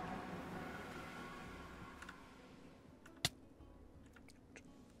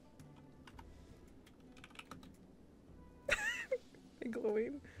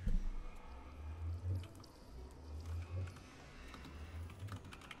 Glowing.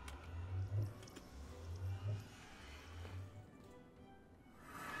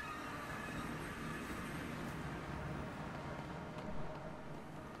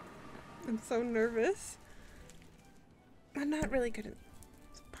 I'm so nervous. I'm not really good at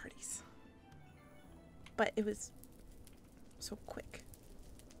parties. But it was so quick.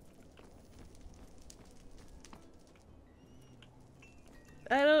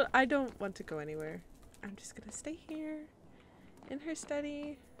 I don't want to go anywhere. I'm just gonna stay here in her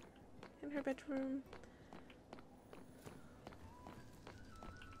study, in her bedroom.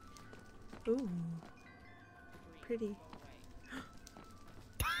 Ooh. Pretty.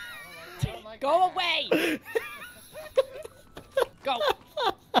 Go away! Go!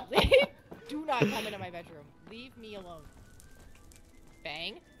 Do not come into my bedroom. Leave me alone.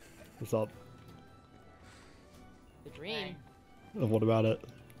 Fang? What's up? The dream. What about it?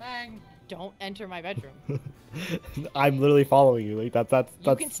 Fang! Don't enter my bedroom. I'm literally following you. Like that's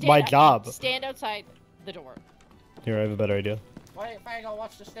You can stand my job. Stand outside the door. Here, I have a better idea. Wait, Fang, I'll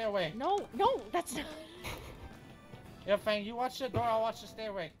watch the stairway. No, that's not. Yeah, Fang, you watch the door, I'll watch the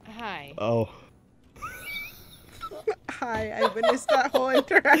stairway. Hi. Oh. Hi, I witnessed that whole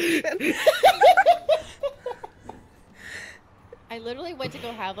interaction. I literally went to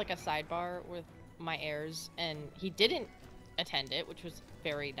go have like a sidebar with my heirs, and he didn't attend it, which was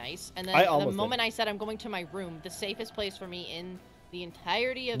very nice. And then the moment I said I'm going to my room, the safest place for me in the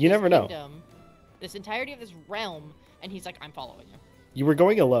entirety of this kingdom, this entirety of this realm, and he's like, I'm following you. You were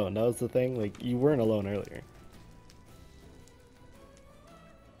going alone. That was the thing. Like you weren't alone earlier.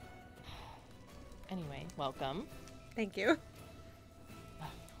 Anyway, welcome. Thank you.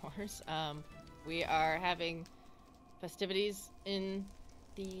 Of course. We are having festivities in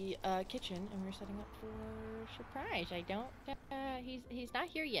the kitchen, and we're setting up for surprise. I don't. He's not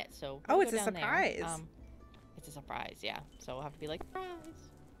here yet, so. Oh, we'll it's go a down there. surprise. It's a surprise, yeah. So we'll have to be like surprise.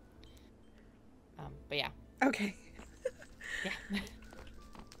 But yeah. Okay. Yeah.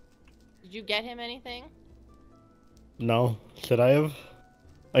 Did you get him anything? No. Should I have?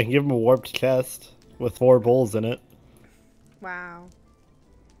 I can give him a warped chest with 4 bowls in it. Wow.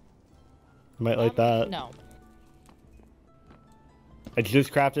 Might like that. No. I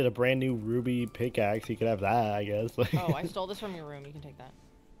just crafted a brand new ruby pickaxe. You could have that, I guess. Oh, I stole this from your room. You can take that.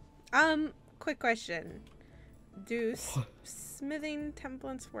 Quick question. Do smithing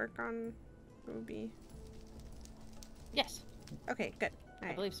templates work on ruby? Yes. Okay, good. All I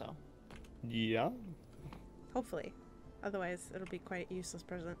right. believe so. Yeah. Hopefully. Otherwise, it'll be quite a useless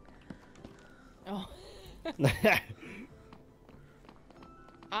present. Oh.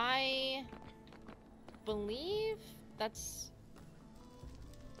 I believe that's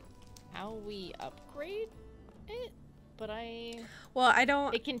how we upgrade it, but Well, I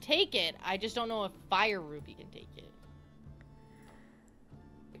don't... It can take it, I just don't know if Fire Ruby can take it.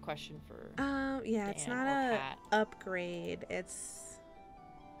 A question for yeah, it's Dan not or a Pat. upgrade. It's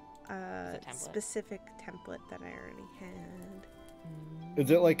a template? specific template that I already had. Is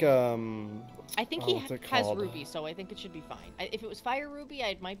it like I think he what's it has called? Ruby, so I think it should be fine. If it was Fire Ruby,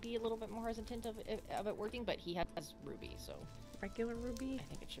 I might be a little bit more hesitant of it working, but he has Ruby, so Regular ruby? I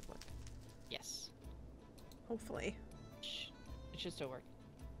think it should work. Yes. Hopefully. It should still work.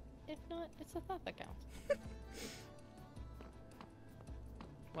 If not, it's a thought that counts.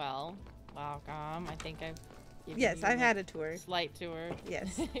 Well, welcome. I think I've given Yes, you I've had a tour. slight tour.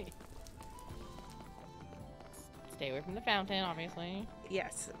 Yes. Stay away from the fountain, obviously.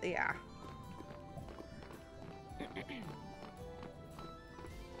 Yes, yeah.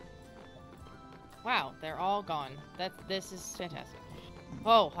 Wow, they're all gone. This is fantastic.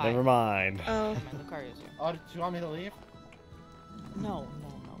 Oh, hi. Never mind. Oh. Never mind, Lucario's here. Oh, do you want me to leave? No.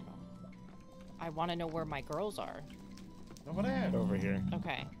 I want to know where my girls are. Over there. Over here.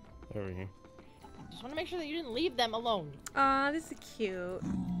 Okay. Over here. Just want to make sure that you didn't leave them alone. Aw, this is cute.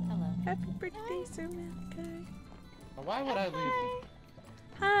 Hello. Happy birthday, Sir Malakai. Why would I leave?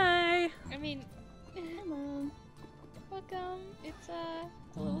 Hi. I mean, hello. Welcome. It's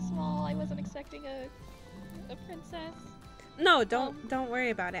a little small. I wasn't expecting a princess. No, don't worry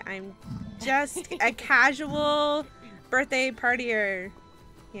about it. I'm just a casual birthday partier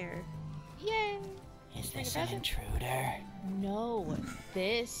here. Yay! Is this an intruder? No,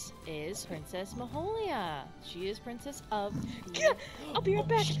 this is Princess Maholia. She is princess of the... I'll be right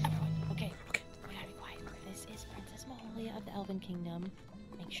back. Shh, everyone. Okay. We gotta be quiet. This is Princess Maholia of the Elven Kingdom.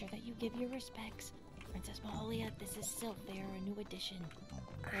 Make sure that you give your respects. Princess Maholia, this is Sylph. They are a new addition.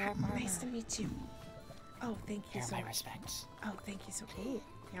 They're our farmer. Nice to meet you. Oh, thank you Here are so my much. respects. Oh, thank you so much.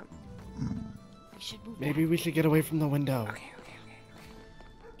 Yep. We should move Maybe back. we should get away from the window. Okay.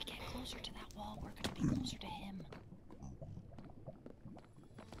 We get closer to that wall. We're gonna be closer to him.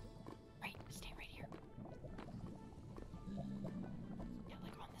 Right, stay right here. Yeah,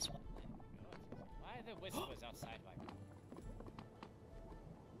 like on this one. Why are the whispers outside my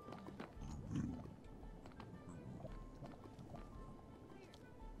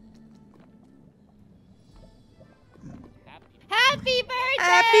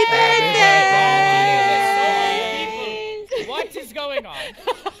Happy birthday! What is going on?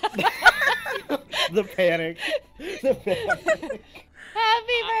 The panic. The panic.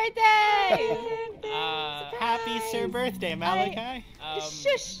 Happy birthday! Happy Sir Birthday, Malakai.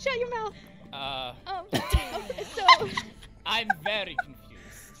 Shush! Shut your mouth. Okay, so I'm very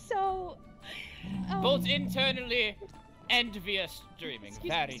confused. so. Both internally and via streaming. Excuse me,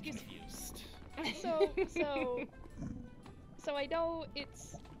 Very excuse me. confused. So I know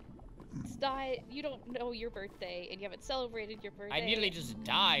it's not. You don't know your birthday, and you haven't celebrated your birthday. I nearly just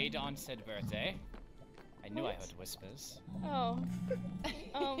died on said birthday. I knew I What? heard whispers. Oh.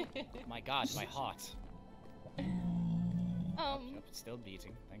 My god, my heart. It's still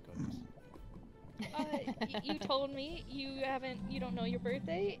beating, thank goodness. You told me you don't know your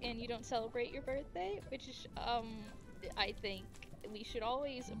birthday and you don't celebrate your birthday, which is, I think we should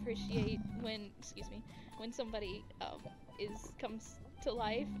always appreciate when somebody, comes to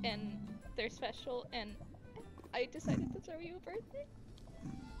life and they're special, and I decided to throw you a birthday.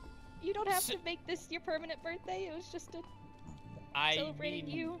 You don't have to make this your permanent birthday, it was just celebrating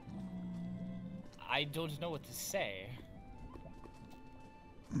you. I don't know what to say.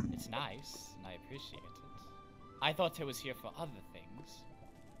 It's nice, and I appreciate it. I thought I was here for other things.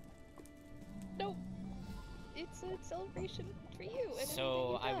 Nope. It's a celebration for you. And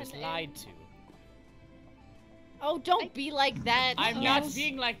So I was lied to. Oh, don't be like that. I'm not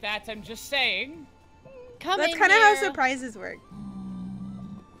being like that, I'm just saying. Come That's in kind of how here. surprises work.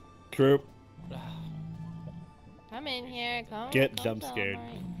 True. Come in here. Come. Get come jump scared.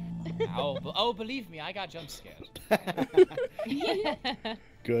 celebrate. Oh, believe me, I got jump scared.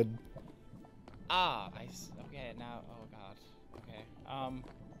 Good. Okay, now, oh god. Okay,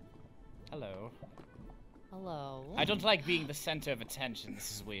 hello. Hello. I don't like being the center of attention,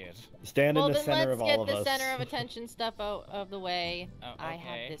 this is weird. Stand Well, in the then center let's of get all of the us. center of attention stuff out of the way. Oh, I okay.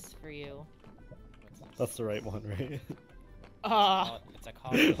 have this for you. What's this? That's the right one, right? It's a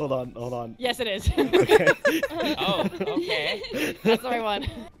card. Hold on. Yes, it is. Okay. Oh, okay. That's the right one.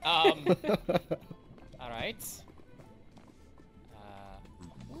 Alright.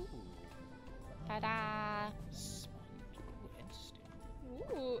 Ooh. Ta-da! Interesting.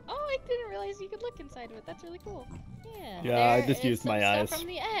 Ooh. Oh, I didn't realize you could look inside of it. That's really cool. Yeah. Yeah, I there just is used some my stuff eyes. from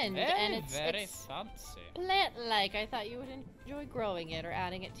the end, Very, and it's very fancy. plant-like. I thought you would enjoy growing it or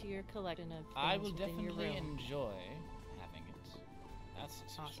adding it to your collection of things I will within your definitely room. enjoy having it. That's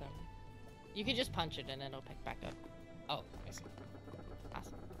Awesome. You can just punch it and it'll pick back up. Oh, I see.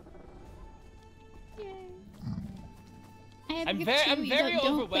 Awesome. Yay. I have a I'm gift very, too. I'm You very don't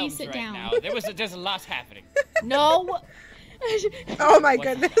overwhelmed place it right down. now. There's a lot happening. No! Oh my What?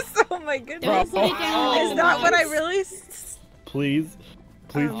 goodness! Oh my goodness! Don't put it down. Is that what I really? Please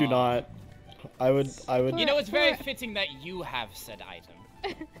do Oh. not. I would. You know, it's very For- fitting that you have said item.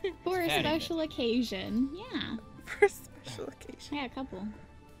 For a Very special occasion. Yeah. For a special occasion. I got a couple.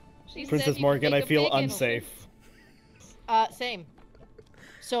 She said Princess you could Morgan, make I a feel big one. unsafe. Same.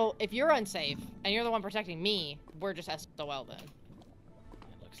 So, if you're unsafe, and you're the one protecting me, we're just SOL then.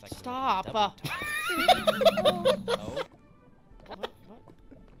 It looks like a Stop. double tap. Oh. What?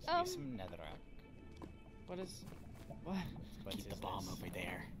 Must be some netherrack. What is... What? What Keep is the bomb this? over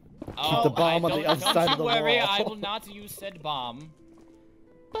there. Oh, the bomb I on the don't- other don't side you of the worry, wall. I will not use said bomb.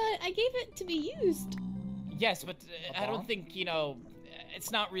 But I gave it to be used. Yes, but A I bomb? don't think, you know,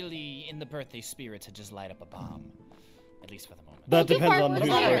 it's not really in the birthday spirit to just light up a bomb. At least for the moment. That We'll do depends on fireworks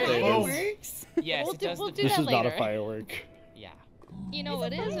whose later. birthday it is. Fireworks. Yes, We'll it do- does we'll the- do This that is not a later. firework. Yeah, You know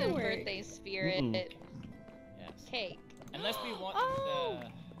what It's a is in firework. birthday spirit? Mm-mm. Cake. yes. Unless we want Oh.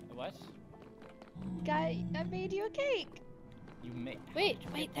 the... What? Guy, I made you a cake. You make... Wait,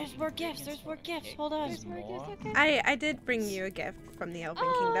 there's more gifts, there's more gifts, hold on. There's more gifts, okay. I did bring you a gift from the Elven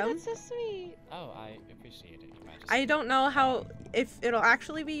Oh, Kingdom. that's so sweet. Oh, I appreciate it, Your Majesty. I don't know how if it'll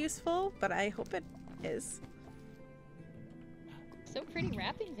actually be useful, but I hope it is. So pretty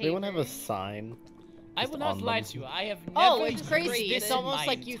wrapping paper. Anyone have a sign? I Just will not on lie them. to you. I have never Oh, it's used crazy. this It's in almost my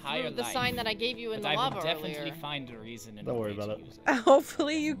like you entire threw the life, sign that I gave you in but the I lava will definitely earlier. find a reason and Don't a worry way about to it. use it.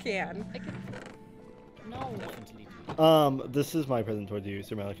 Hopefully you can. I could... No. Definitely do. This is my present towards you,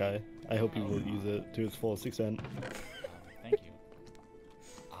 Sir Malakai. I hope you will use it to its fullest extent. Thank you.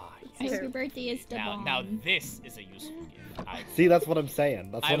 Ah, So yes. your birthday is the Now bomb. this is a useful gift. See, that's what I'm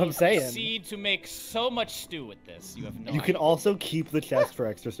saying. That's I what will I'm saying. proceed to make so much stew with this. You have no You can idea. also keep the chest for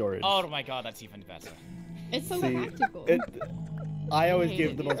extra storage. Oh my god, that's even better. It's so See, practical. I always I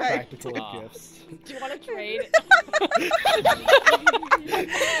give the hated most you. practical Aw. of gifts. Do you want to trade?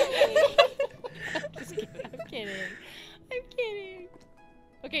 Just kidding. I'm kidding.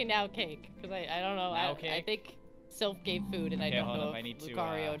 Okay, now cake. Because I don't know. Now I cake? think Sylph gave food, and I Okay, don't hold know up, I if need to,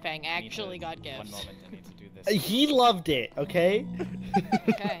 Lucario and Fang I need actually to- got gifts. One moment, I need to do this. He loved it, okay?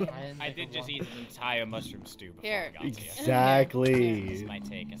 Okay. I did just eat an entire mushroom stew before Here. I got here. Exactly. This might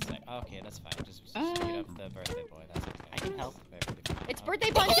take a sec. Okay, that's fine. Just speed up the birthday boy. That's okay. I can help. It's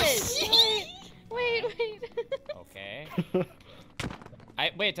birthday punches! Wait. Okay.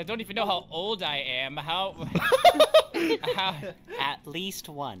 Wait, I don't even know how old I am. How? At least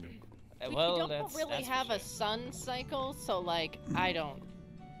one. Well, we don't that's really for have sure. a sun cycle, so like, I don't.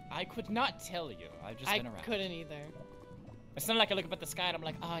 I could not tell you. I've just I been around. couldn't either. It's not like I look up at the sky and I'm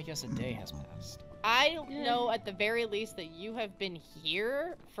like, ah, yes, a day has passed. I know at the very least that you have been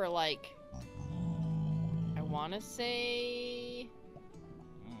here for like, I want to say,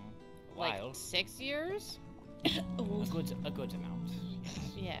 A like while. 6 years. A good amount.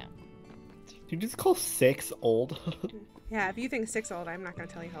 Yeah. Did you just call 6 old? Yeah, if you think 6 old, I'm not gonna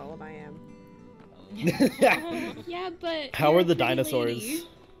tell you how old I am. Yeah, but How you're are a the pretty dinosaurs? lady.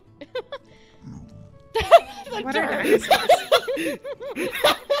 What are dinosaurs?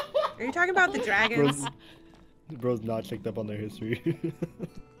 Are you talking about the dragons? Bro's not checked up on their history.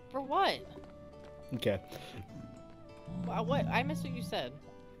 For what? Okay. What? I missed what you said.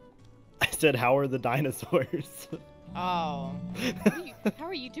 I said, how are the dinosaurs? Oh. How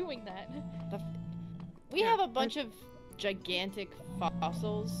are you doing that? We have a bunch of gigantic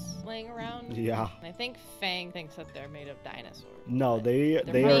fossils laying around. Yeah. And I think Fang thinks that they're made of dinosaurs. No, but they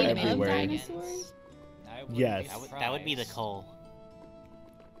they're are probably made of everywhere. dragons. Dinosaurs? I wouldn't Yes. be That would be the surprised. coal.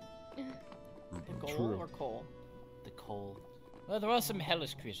 The gold True. or coal? The coal. Well, there are some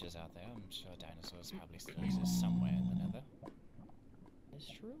hellish creatures out there. I'm sure dinosaurs probably still exist somewhere in the nether. It's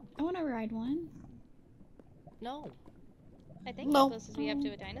true. I want to ride one. No. I think No. the closest we have to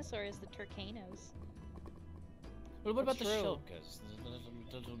a dinosaur is the Turcanos. Well, what about That's the true. shulkers?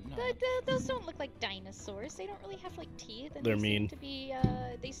 No. Those don't look like dinosaurs. They don't really have like teeth. And They're they mean. Seem to be,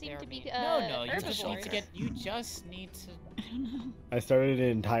 they seem They're to be mean. No, you just need herbivores. to get. You just need to. I don't know. I started an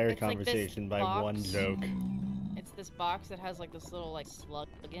entire It's like this conversation by one box. joke. It's this box that has like this little like slug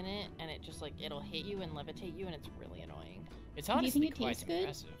in it, and it just like it'll hit you and levitate you, and it's really annoying. It's Do you honestly think it quite tastes good?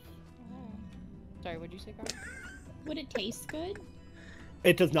 impressive. Sorry, what'd you say, Carl? Would it taste good?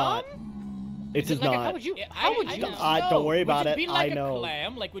 It does not. It does Like, how not. would you? Yeah, How would I you? don't Don't know. worry about would it, Be like I know. A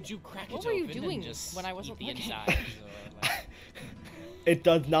clam? Like, would you crack What it were you open doing and just when I wasn't eat the looking? insides? Or, like... It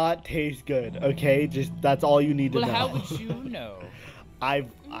does not taste good. Okay, just that's all you need to Well, know. how would you know?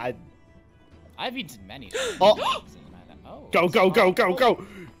 I've I've eaten many. Oh. Oh, go go go go go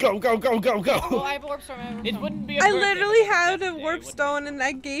go go go go Oh, go. I have a warp storm. I have a warp It storm. wouldn't be. A I birthday literally without had Death a Day, warp would it? stone and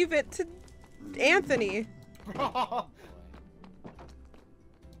I gave it to Anthony.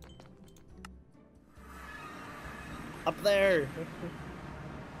 Up there.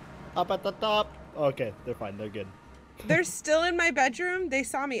 Up at the top. Okay, they're fine. They're good. They're still in my bedroom. They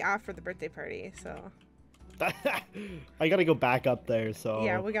saw me off for the birthday party, so I gotta go back up there. So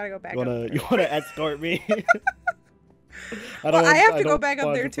yeah, we gotta go back you wanna up. you wanna escort me? Well, I have to go don't back up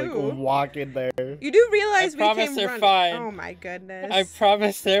wanna there, just, like, too. walk in there. You do realize I we promise came they're running. fine. Oh my goodness. I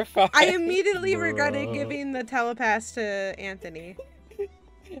promise they're fine. I immediately regretted Bruh. giving the telepass to Anthony.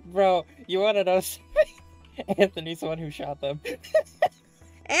 Bro, you wanna know something? Anthony's the one who shot them.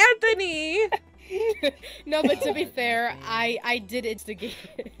 Anthony! No, but to be fair, I did instigate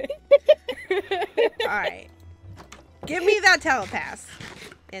it. Alright. Give me that telepass.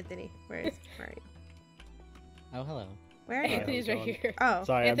 Anthony, where is right? Oh, hello. Where are you? Anthony's right going. here. Oh,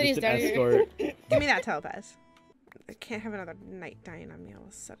 Sorry, Anthony's I'm just an down here. escort. give me that telepass. I can't have another knight dying on me all of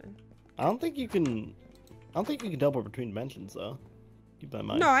a sudden. I don't think you can teleport between dimensions though. Keep that in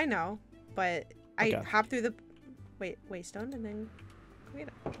mind. No, I know, but I Okay. hopped through the waystone and then wait.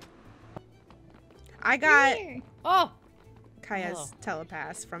 I got Here. Oh. Kaya's Hello.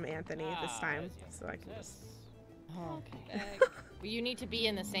 telepass from Anthony this time, yes, so I can yes. just. Oh, okay. Well, you need to be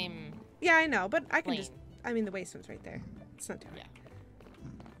in the same Yeah, I know, but I can plane. just. I mean, the waystone's right there. It's not too hard.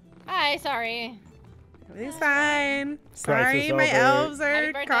 Hi, sorry. Everything's fine. Crisis Sorry, my over. elves are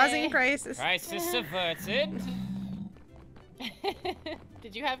Happy birthday. causing crisis. Crisis averted.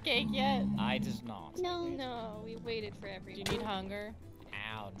 Did you have cake yet? I does not. No. No, we waited for Do everyone. you need hunger?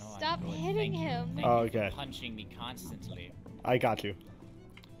 Ow, no. Stop I'm good. hitting Thank you. him. Thank Oh, you for okay. punching me constantly. I got you.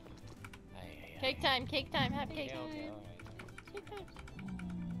 Cake time, cake time, have cake Okay, time. okay, alright. Cake time.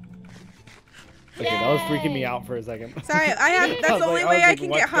 Okay, that was freaking me Yay. out for a second. Sorry, I have. That's was the only like- way I was can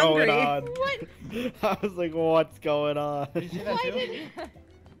like, get "What's going hungry. on?" I was like, what's going on? Why did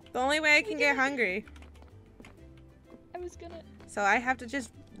The only way I can get hungry. I was gonna? So I have to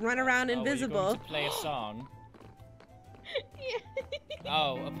just run around Oh, were you going invisible. to play a song.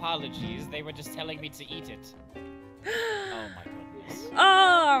 Oh, apologies. They were just telling me to eat it. Oh my goodness.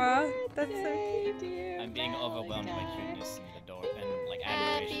 Oh, that's so Birthday, dear I'm being overwhelmed by Malakai. cuteness and adore and like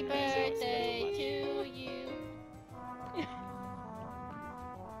Happy admiration. for this. It's birthday a little to you.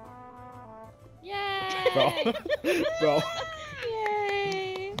 Bro. Yay! Bro.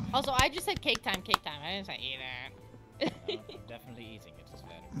 Yay! Also, I just said cake time, cake time. I didn't say eat it. much. Definitely eating it is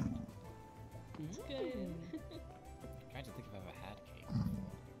better. It's good. I'm trying to think if I've ever had cake.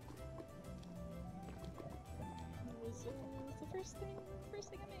 It was the first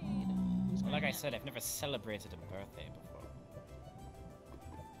thing I made. It was Well, like I great. said, I've never celebrated a birthday before.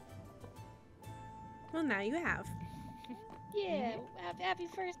 Well, now you have. Yeah, happy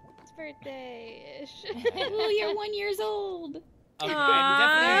first birthday. Ooh, you're 1 year old. Okay,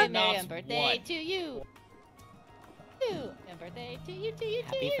 Aw. I'm definitely Birthday not and birthday one. to you. And birthday to you, to you, to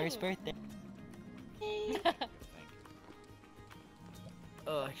Happy you. first birthday.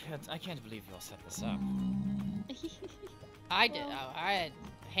 Oh, I can't believe you all set this up. I did. I had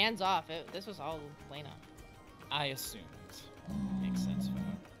hands off. This was all Lena. I assumed. Makes sense for her.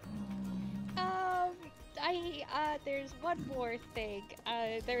 There's one more thing.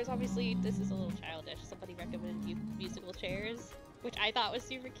 There's obviously, this is a little childish. Somebody recommended musical chairs, which I thought was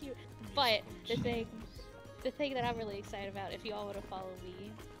super cute. But the thing that I'm really excited about, if you all want to follow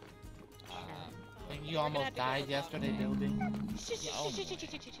me, You almost died yesterday building.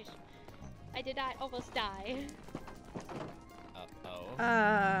 I did not almost die.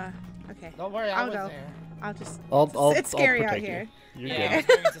 Uh-oh. Okay. Don't worry, I I'll was go. there. I'll just. I'll scary out protect here. You. You're Yeah, I good.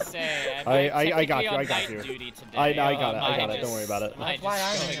 was going to say, I got you, on I got night you. duty today. I got it, Am I got it, just- don't worry about it. am I That's why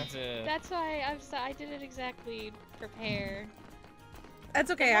just I'm going here. to... That's why I didn't exactly prepare. That's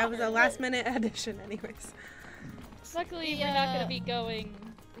okay. I was a last minute addition, anyways. Luckily, The, we're not gonna be going.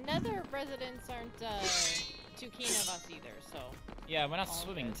 Nether residents aren't too keen of us either, so. Yeah, we're not All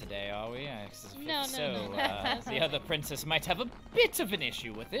swimming good. today, are we? No, So, no. the other princess might have a bit of an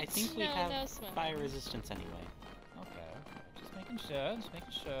issue with it. I think we No, have no swimming. fire resistance anyway. Okay, just making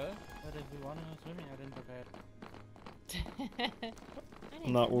sure, But if we want to go swimming, I didn't prepare. I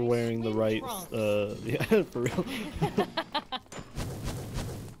didn't Not get we're my wearing the swim right. trunks. Yeah, for real.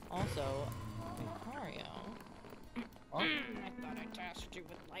 Also, Mario. Oh. I thought I tasked you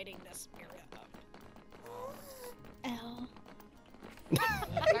with lighting this area up. L.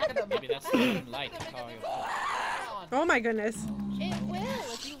 maybe that's the green light Mario. Oh my goodness. It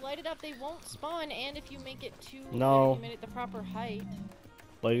will. If you light it up, they won't spawn, and if you make it too, No. if you made it the proper height.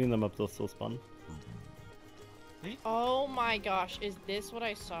 Lighting them up, they'll still spawn. Oh my gosh, is this what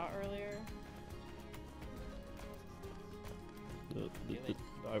I saw earlier?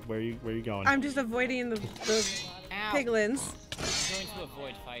 Where are you going? I'm just avoiding the Ow. piglins. I'm going to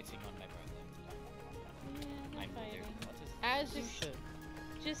avoid fighting on my birthday. Yeah, I'm fighting. As you should.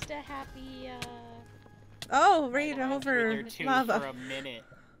 Just a happy. Oh, right With over her two lava. for a minute.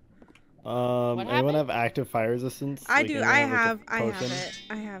 What Anyone happened? have active fire resistance? I Like, do. anyone I with a have potion? it.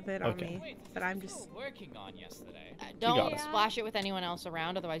 I have it on Okay. me. Wait, But this I'm was just. still working on yesterday. Don't got it. splash it with anyone else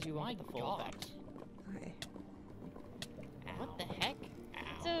around, otherwise you My won't get the full God. effect. Okay. What the heck?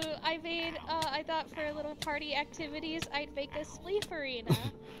 So I made. I thought for little party activities, I'd make a spleef arena.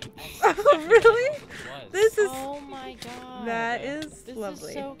 Oh, really? It was. This is. Oh my god. That is This lovely.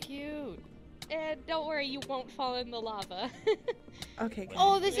 is so cute. And don't worry, you won't fall in the lava. Okay. Good.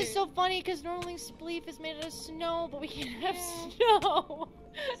 Oh, this is so funny because normally spleef is made out of snow, but we can't have snow.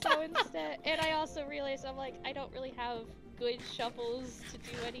 So instead, and I also realized I'm like, I don't really have good shovels to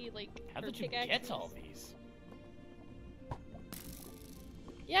do any like. How or did you pickaxes. get all these?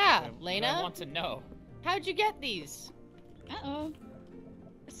 Yeah, I Lena, want to know. how'd you get these? Uh-oh.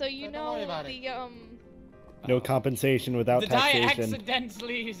 So you Don't worry know about the No compensation without Did I taxation.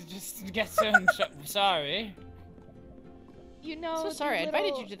 accidentally just get some? Sorry. you know. So the sorry, I invited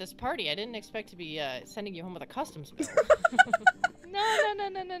little- you to this party. I didn't expect to be sending you home with a customs bill.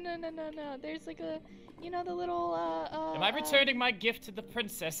 No. There's like a, you know, the little Am I returning my gift to the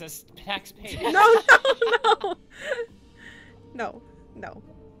princess as tax paid? No, no, no. No.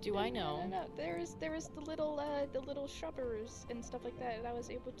 Do I know? No. There was the little shrubbers and stuff like that, and I was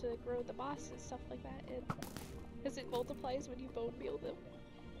able to grow the moss and stuff like that, and because it multiplies when you bone meal them.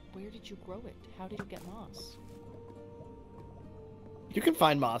 Where did you grow it? How did you get moss? You can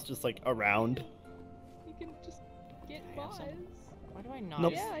find moss just like around. You can just get I have moss. some. Why do I not?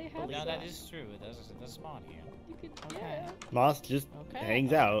 Nope. Yeah, I have No, some. that is true. It does spawn here. You can, Okay. yeah. Moss just Okay.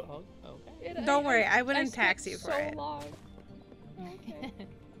 hangs out. Oh, okay. And Don't worry, I I wouldn't spent tax you for so it. long. Okay.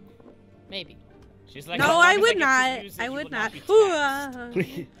 Maybe. She's like, No, "As long I as would get to not. use it, I you would will not. be Ooh,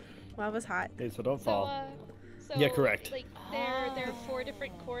 taxed." Lava's hot. Okay, so don't So fall. So, Yeah, correct. Like there are 4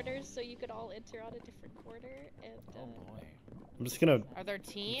 different quarters, so you could all enter on a different quarter. And Oh boy. I'm just gonna. Are there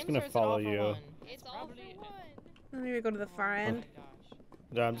teams gonna or is it follow all for you. one? it's all for one. Let me go to the far Oh end. my gosh.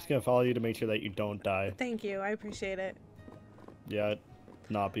 Yeah, I'm just gonna follow you to make sure that you don't die. Thank you. I appreciate it. Yeah,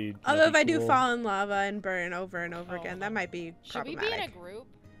 not be. Although if be I do cool. fall in lava and burn over and over Oh, again, that might be Should we problematic. be in a group?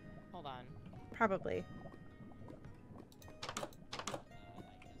 Hold on. Probably.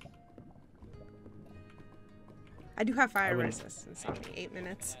 I do have fire wouldn't- resistance on me. 8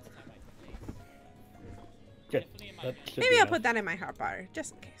 minutes. Good. That should Maybe be I'll enough. put that in my hotbar,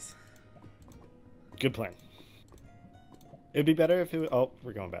 just in case. Good plan. It'd be better if it. Oh,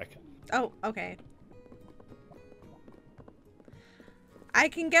 we're going back. Oh, okay. I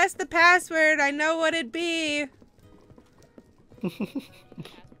can guess the password. I know what it'd be.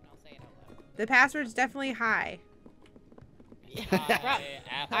 The password's definitely high.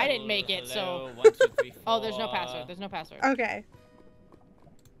 I didn't make it, so. 1, 2, 3, 4. Oh, there's no password. There's no password. Okay.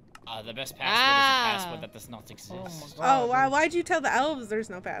 The best password is a password that does not exist. Oh, wow. Why'd you tell the elves there's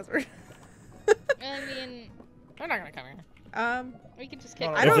no password? I mean, They're not gonna come here. we can just kick.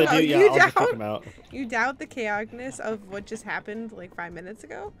 I If don't they know. do, yeah, You I'll just kick doubt? them out. You doubt the chaoticness of what just happened like 5 minutes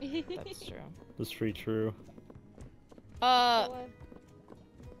ago? That's true. That's pretty true. Where's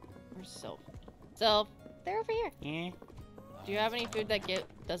Sylph? Sylph, They're over here. Yeah. do you have any food that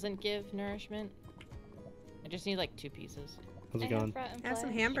doesn't give nourishment? I just need like 2 pieces. How's I it have going? rotten I have some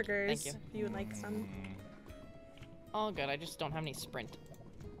flesh. hamburgers. Thank you. If you would like some. All good. I just don't have any sprint.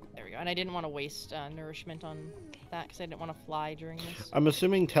 There we go. And I didn't want to waste nourishment on that because I didn't want to fly during this. I'm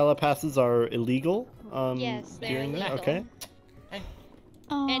assuming telepasses are illegal. Yes, they're during that. illegal. Okay.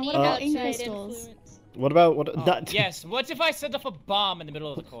 Any what about outside crystals? influence. What about what? Not. Yes, what if I set off a bomb in the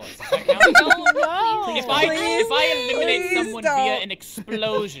middle of the course? Does that count? No! If I eliminate Please someone don't. via an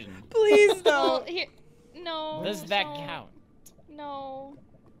explosion, Please Well, don't. here. No. does that no, count? No.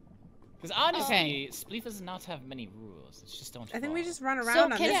 Because honestly, Spleef does not have many rules. It's just don't. I think we fall. just run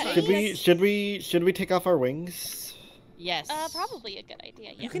around on can this you- one. Should we take off our wings? Yes. Probably a good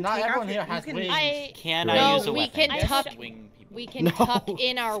idea. Yeah. You can Not take everyone off here you has can- wings. Can No, I use a we weapon? can I tuck. should- Wing people. We can No. tuck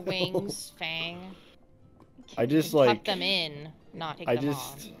in our wings, Fang. I just Tuck like. them in, not take I them just.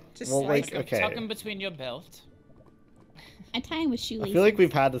 off. Just Well, like, slice okay. Tuck them between your belt. I tie him with I shoelaces. feel like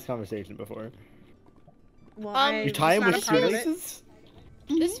we've had this conversation before. Well, You You tie was him not with a part of it. shoelaces?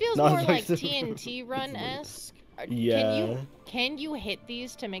 This feels Not more like like Super TNT run-esque. Yeah. Can you hit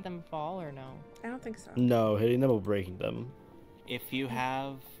these to make them fall or no? I don't think so. No, hitting them will breaking them. If you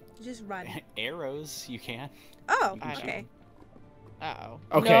have Just run. arrows, you can. Oh, I don't okay. Uh-oh.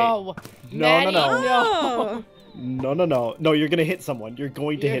 Okay. No. No, no, Maddie, no. No, you're gonna hit someone. You're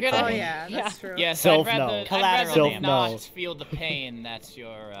going to You're hit gonna- Oh someone. yeah, that's true. Yes, Self, I'd no. rather, Collateral I'd rather damage. not No. feel the pain that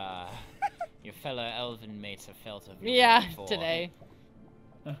your fellow elven mates have felt of me Yeah, before. today.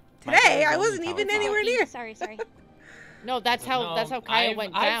 Today, I wasn't even anywhere near. Sorry. No, that's how No, Kaya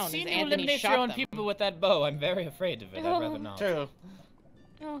went down. I've seen is you Anthony eliminate shot your own them. people with that bow. I'm very afraid of it. I'd rather not. True.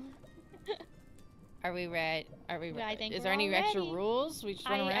 Oh. Are we ready? Are we Yeah, ready? I think Is we're there any all extra ready. rules? We just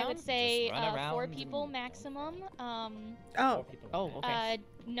run around? I would say Just run 4 around people and- maximum. Oh, Oh, okay.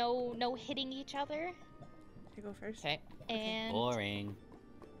 No hitting each other. I go first. Okay. And Boring.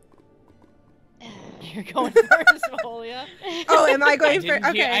 You're going first, Maholia. Oh, am I I going didn't,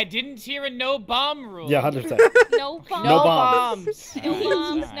 first? hear, I Okay. didn't hear a no bomb rule. Yeah, 100%. no bombs. No bombs. No Alright,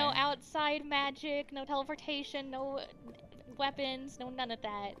 bombs, alright. no outside magic, no teleportation, no weapons, no none of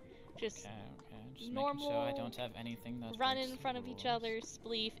that. Just Okay. Just normal making sure I don't have anything that run breaks in the front of each rules. other,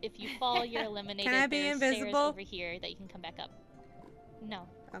 spleef. If you fall, you're eliminated. I be There's stairs invisible? over here that you can come back up. No,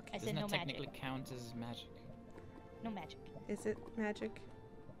 I Okay. said Doesn't no that technically magic. count as magic? No magic. Is it magic?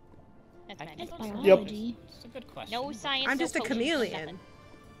 That's I magic. It's Yep. biology. It's a good question. No science. I'm no just a potions, no chameleon.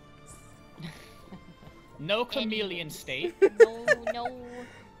 nothing. No chameleon state. No,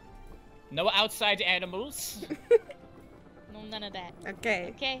 No outside animals. no, none of that. Okay.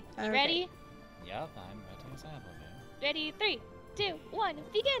 Okay, you Okay. ready? Yep, I'm ready as hell. Okay. Ready? 3, 2, 1,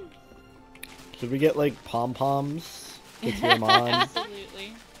 begin. Should we get like pom poms to cheer them on?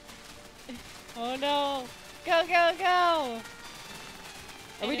 Absolutely. Oh no! Go, go, go! Are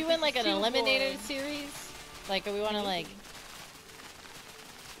And we if doing it's like an too eliminator boring- series? Like, do we want to like?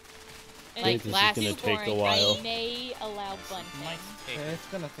 And Like if it's last- too This is gonna take a boring, while. I may allow bunting. Might take. It's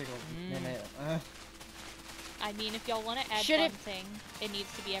gonna take a minute. I mean, if y'all want to add Should it- bunting, it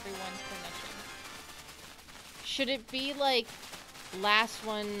needs to be everyone's permission. Should it be like last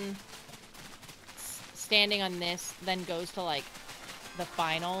one standing on this, then goes to like the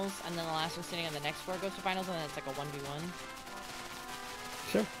finals, and then the last one standing on the next floor goes to finals, and then it's like a 1v1?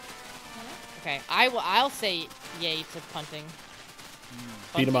 Sure. Okay, I'll say Yay to punting.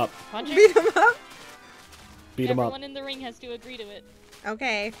 Beat him up. Punching? Beat him up. Beat him up. Everyone in the ring has to agree to it.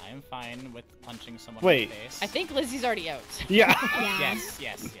 Okay. I'm fine with punching someone Wait. in the face. I think Lizzie's already out. Yeah. Yes,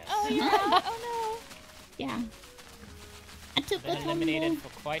 yes, yes. Oh, you're out. Oh Yeah. I took Been the eliminated tumble.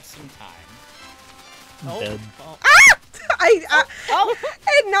 for quite some time. Oh. Dead. Well, Oh!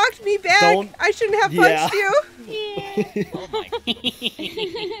 It knocked me back. Don't- I shouldn't have Yeah. punched you. no. Yeah. Oh my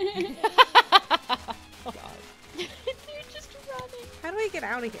oh God. They're just running. How do I get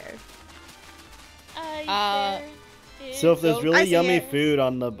out of here? There is So if there's no- I really see yummy it. food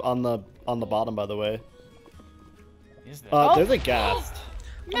on the bottom, by the way. Is there? There's a ghast.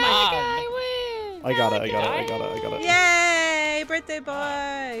 Malakai wins! I got it. Yay! Birthday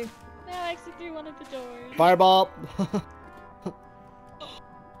boy! No, I exit through one of the doors. Fireball.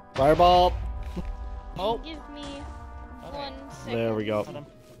 Fireball. Oh. Give me Okay. 1 second. There we go.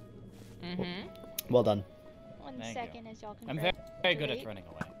 Mm-hmm. Well done. One Thank second as y'all can. I'm very good at running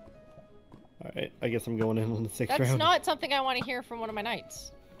away. All right. I guess I'm going in on the 6th That's round. not something I want to hear from one of my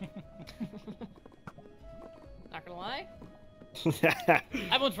knights. Not gonna lie.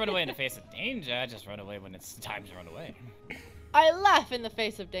 I won't run away in the face of danger. I just run away when it's time to run away. I laugh in the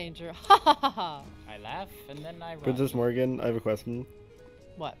face of danger. Ha ha ha ha. I laugh and then I run. Princess Morrigan, I have a question.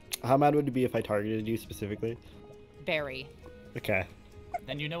 What? How mad would it be if I targeted you specifically? Barry. Okay.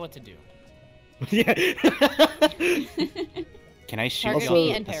 Then you know what to do. Yeah. Can I shoot Target you me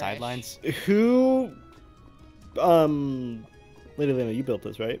off and the perish. sidelines? Who? Lady Lena, you built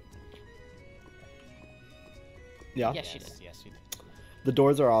this, right? Yeah. Yes, she did. Yes, you did. The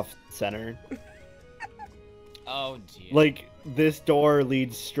doors are off center. Oh dear. Like this door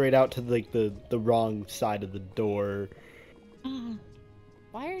leads straight out to like the wrong side of the door. Ah,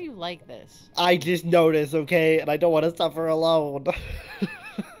 Why are you like this? I just noticed, okay, and I don't want to suffer alone.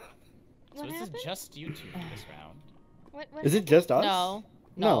 So What this happened? is just you two this round. What Is it just us? No.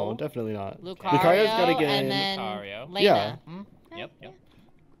 No, definitely not. Lucario, Lucario's gotta get and in. then Lucario. Lena. Yeah. Yep, yep.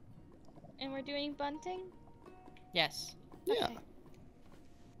 And we're doing bunting? Yes. Yeah.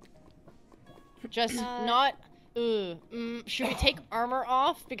 Just Uh, not. Should we take armor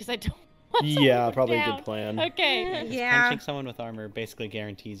off? Because I don't want someone Yeah, to go probably a down. good plan. Okay. Yeah. Punching someone with armor basically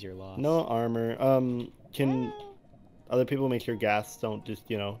guarantees your loss. No armor. Can other people make sure gas don't just,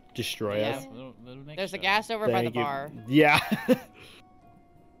 destroy Yeah. us? We'll make There's a sure. gas over by the Thank you. bar. Yeah.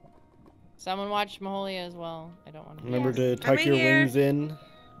 Someone watch Maholia as well. I don't want to. Remember Yes. to tuck in your here. wings in.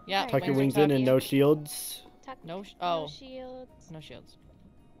 Yeah. Tuck your wings wings are in and no tucked shields. Tuck. No. No shields. No shields.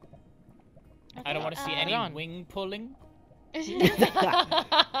 I don't want to see Okay, any on. wing pulling.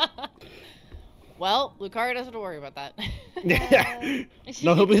 Well, Lucario doesn't have to worry about that. Yeah.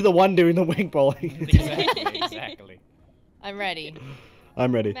 No, he'll be the one doing the wing bowling. Exactly, exactly. I'm ready.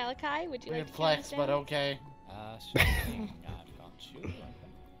 I'm ready. Malakai, would you like to count us Flex, but down? okay. Sure thing. I've got you.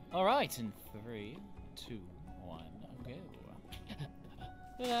 Alright, in 3, 2, 1, go.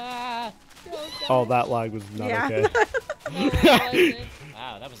 Ah, Oh, that lag was not Yeah. okay. No, it wasn't.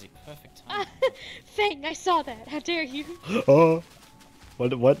 wow, that was a perfect time. Fang, I saw that. How dare you? Oh. What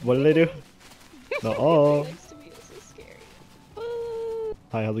did I do? No. Oh. Next to me is so scary. Ooh.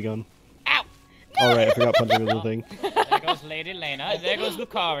 Hi, how's it going? Ow! All right, I forgot punching was the thing. There goes Lady Lena. There goes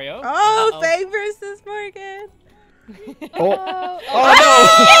Lucario. Oh, Uh-oh. Fang versus Morgan. Oh. Oh,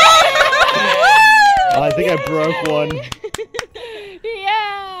 Oh, I think I broke one.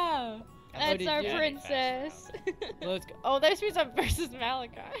 Yeah! That's did our you- princess. Let's go. Oh, this means I'm versus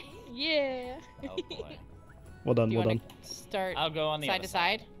Malakai. Yeah. Oh boy. Well done, Do you well want done. to start I'll go on the side other to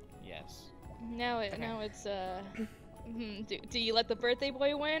side? Yes. Now it's do you let the birthday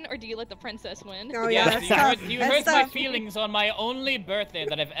boy win or do you let the princess win? Oh yeah, Yes, that's tough. you That's hurt my tough. feelings on my only birthday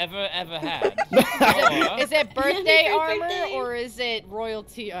that I've ever had. Is it birthday Happy armor birthday. or is it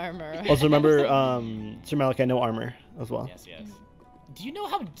royalty armor? Also remember, Sir Malakai, no armor as well. Yes, yes. Do you know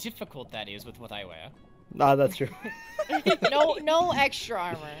how difficult that is with what I wear? Ah, that's true. no extra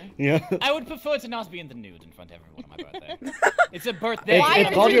armor. Yeah. I would prefer to not be in the nude in front of everyone on my birthday. It's a birthday. Why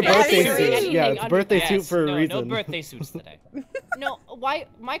It's are called you your not birthday wearing suit. anything Yeah, it's a under birthday that? suit for a no, reason. No birthday suits today. No, why?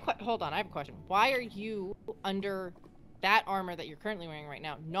 Hold on, I have a question. Why are you under that armor that you're currently wearing right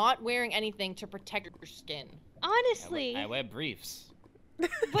now, not wearing anything to protect your skin? Honestly. I wear briefs.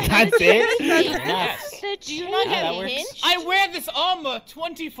 That's it? Yes. The Do you not chain- have that a works. hinge? I wear this armor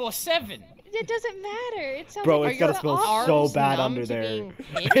 24/7. It doesn't matter. It sounds Bro, like it's gotta you're smell off. so Arms bad numb under to there. being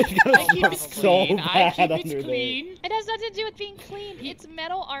It's hit? gonna I keep smell it so clean. I bad keep it under there. clean. It has nothing to do with being clean. It's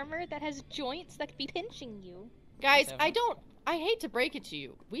metal armor that has joints that could be pinching you. Guys, Whatever. I hate to break it to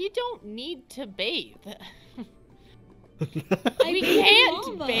you. We don't need to bathe. We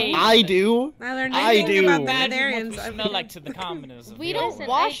can't, babe. I do. I learned I anything do. about the Imagine Netherians. what we I've- smell like to the commoners. Of We the don't Elves. Listen,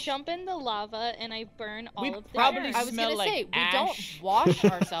 wash- I jump in the lava and I burn all We of the probably dirt. I was smell gonna like say, we ash. don't wash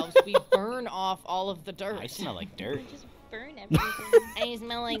ourselves. We burn off all of the dirt. I smell like dirt. I just burn everything. I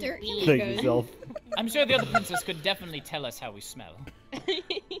smell like Dirt pee. Thank yourself. I'm sure the other princess could definitely tell us how we smell.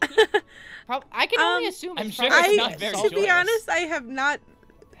 I can only Um, assume I'm it's sure probably it's I, not very to be joyous. honest, I have not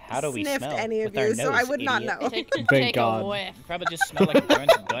How do we sniffed smell? any of With our you, so I nose, would not idiot. know. Take God. a whiff. You probably just smell like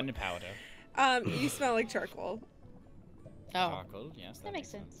burnt gunpowder. You smell like charcoal. Oh, Charcoal, yes. That makes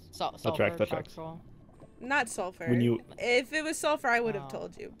sense. sulfur, tracks, that tracks. charcoal. Not sulfur. When you If it was sulfur, I would have Oh.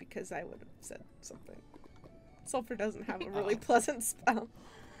 told you because I would have said something. Sulfur doesn't have a really pleasant smell.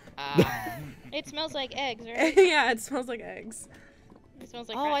 It smells like eggs, right? Yeah, it smells like eggs. It smells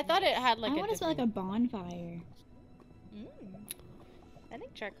like Oh, I rotten thought it eggs. had like I a want to smell like a different... bonfire. I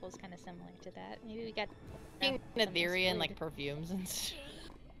think charcoal is kind of similar to that. Maybe we got Netherian like perfumes and stuff.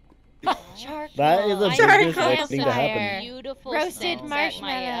 charcoal. That is a Charcoal. dangerous thing to happen. Beautiful Roasted smells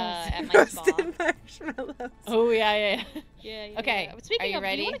marshmallows. at my spa. Roasted marshmallows. Oh yeah. Yeah. Okay, But speaking are you of,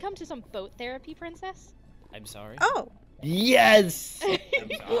 ready? do you want to come to some boat therapy, princess? I'm sorry. Oh, Yes. I'm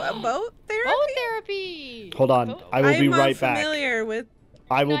sorry. boat therapy? Boat therapy. Hold on. I will I'm be right back. unfamiliar with.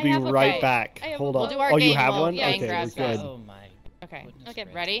 I will I be have a right boat. back. I have a Hold boat. on. We'll do our Oh, you game have while one? Fang Okay, we're grabs good. that. Oh my. Okay. goodness Okay,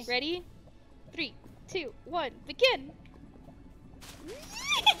 gracious. Ready? Ready? 3, 2, 1, begin!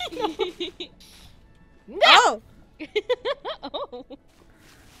 Oh, Oh.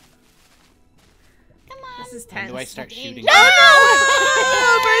 Come on. this is When tense. do I start shooting? No!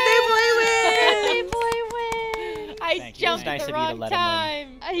 Birthday boy Birthday wins! boy win! I Thank you. jumped It was nice the of you to wrong let him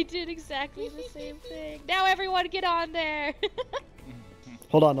win. time. I did exactly the same thing. Now everyone get on there!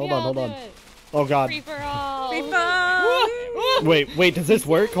 Hold on. We Hold all on. Hold do on. it. Oh God. Free for all! Free fun! Wait. Does this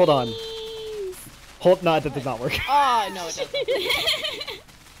work? Hold on. Hold. No, that does not work. Oh no, it doesn't.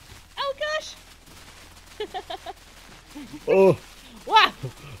 Oh gosh! Oh. Wow.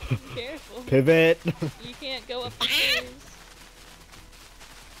 Careful. Pivot. You can't go up the stairs.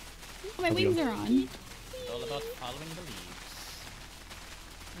 Oh, my wings are on. It's all about following the leaves.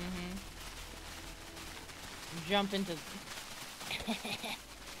 Jump into. I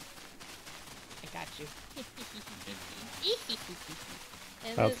got you.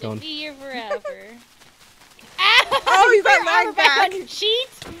 And How's this it will going? be here forever. Oh, you got armor lag back on back. your cheat?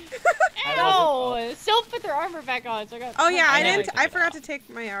 No, Sylph put their armor back on, so I got. Oh yeah, I I never didn't. took I it forgot off. to take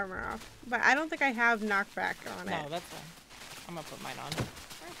my armor off, but I don't think I have knockback on No, it. that's fine. I'm gonna put mine on.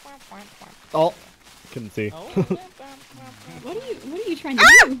 Oh. Couldn't see. Oh. What are you trying to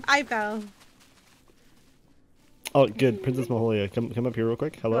do? I fell. Oh, good. Princess Maholia, come up here real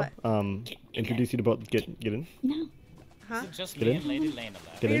quick. Hello. What? Introduce you to both. Get in. No. Huh? Is it just Get me in. and Lady Lena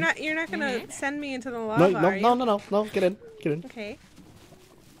left? Get in. You're not gonna send me into the No, lava, no, are you? no. Get in. Okay.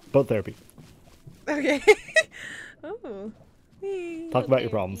 Boat therapy. Okay. Oh. Whee. Talk about your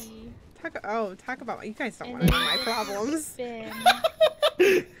problems. Talk about you guys don't And want to know then my problems.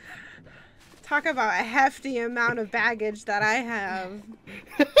 Spin. Talk about a hefty amount of baggage that I have.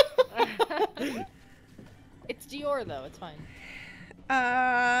 It's Dior though. It's fine.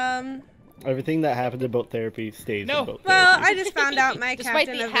 Everything that happened in boat therapy stays No. in boat Well, therapy. I just found out my Despite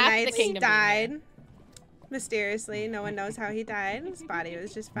captain the of the half the knights kingdom being died. Mysteriously, no one knows how he died. His body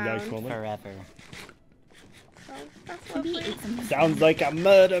was just Yikes, found. moment. Forever. So that's Maybe lovely. eat something. Sounds like a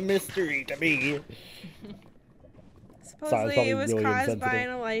murder mystery to me. Supposedly probably it was really caused by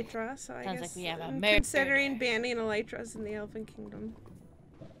insensitive. an elytra, so I Sounds guess like we have a I'm murder. considering banning elytras in the Elven Kingdom.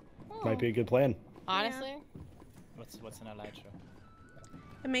 Might be a good plan. Honestly, What's an elytra?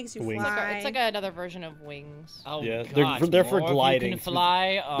 It makes you Wings. fly. it's like another version of wings. Oh Yeah, God, they're for more of you gliding. Can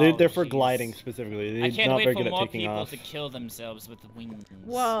fly. Oh, They're for jeez. gliding specifically. They're I can't not wait very for good at more taking people off. to kill themselves with the wings.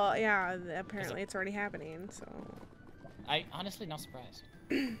 Well, yeah, apparently it's already happening, so. I honestly not surprised.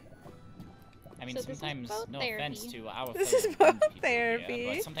 I mean, So this is sometimes, boat no offense therapy. to our This fellow is boat winged people here, therapy.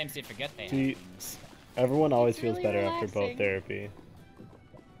 but sometimes they forget they have See, wings. Everyone always It's feels really better after boat relaxing. therapy.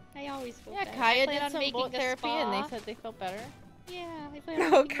 I always feel Yeah, better. Kaya I plan did on some making boat a therapy, and spa. they said they felt better. Yeah, I plan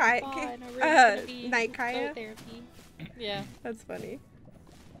on No, making Kai- a spa, and our room's gonna be Night Kaya? boat therapy. Yeah. That's funny.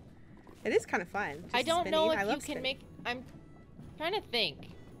 It is kind of fun. I just don't know spinning. I if you love can spinning. make. I'm trying to think,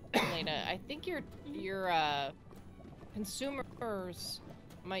 Elena. I think your consumers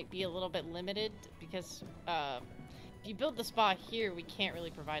might be a little bit limited because if you build the spa here, we can't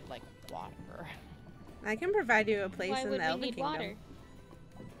really provide like water. I can provide you a place Why in would the we Elven need Kingdom. water?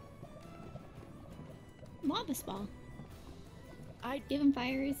 Lava spa. I Give him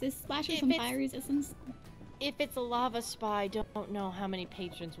fire resist. Splash with If some it's- fire resistance. if it's a lava spa, I don't know how many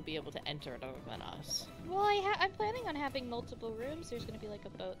patrons will be able to enter it other than us. Well, I'm planning on having multiple rooms. There's gonna be like a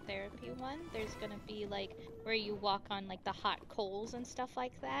boat therapy one. There's gonna be like where you walk on like the hot coals and stuff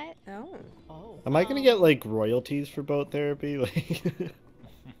like that. Oh. Oh. Am I gonna get like royalties for boat therapy? Like.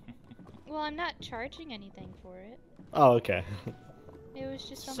 Well, I'm not charging anything for it. Oh, okay. It was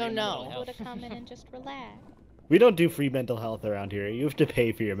just So something no. for people to come in and just relax. We don't do free mental health around here. You have to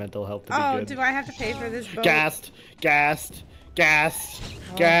pay for your mental health to be Oh, good. do I have to pay for this boat? Gassed! Gassed! Gassed!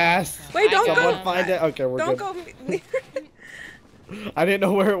 Oh, Gassed! Wait, don't Someone go. find it. Okay, we're Don't good. go. I didn't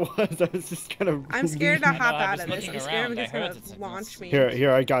know where it was. I was just kind of. I'm scared to I know, hop I out was of this. looking I'm scared around. it's I heard gonna it's launch me.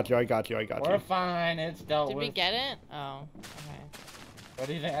 Here, I got you. We're fine. It's dealt Did with. we get it? Oh, okay. What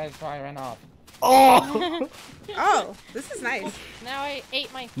do you think? I probably ran off. Oh! Oh, this is nice. Now I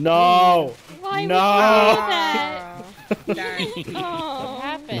ate my No! Why No! would you do that? Darn. Oh. What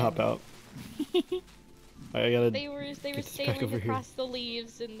happened? Hop out. I gotta. They were Get this back sailing over here. across the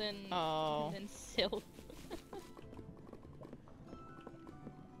leaves and then Oh. sailed.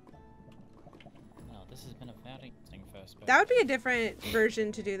 Well, this has been a very interesting first boat. That would be a different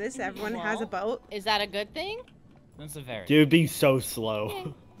version to do this. Everyone has a boat. Is that a good thing? That's a very. Dude, it'd be so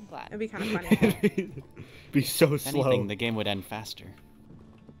slow. I'm glad. It'd be kind of funny. Be so If slow. anything, the game would end faster.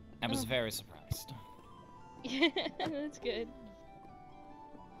 I was very surprised. Yeah, that's good.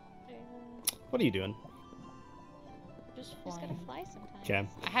 What are you doing? Just Just gotta flying. fly sometimes. Okay.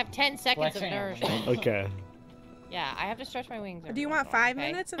 I have 10 seconds of Flexing. nourishment. Okay. Yeah, I have to stretch my wings. Do you every want once in a while, 5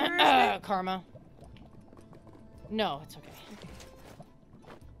 okay? minutes of nourishment? Karma. No, it's okay.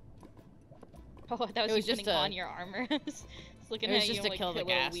 Oh, that was It was just just putting a- on your armor. It's looking It was at just you to like, kill the hello,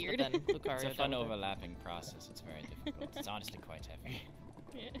 gas, weird. but then It's Lucario a fun dealt with it. overlapping process. It's very difficult. It's honestly quite heavy.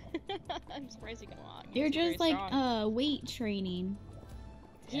 Yeah. I'm surprised you can walk. You're It's very just like strong. weight training.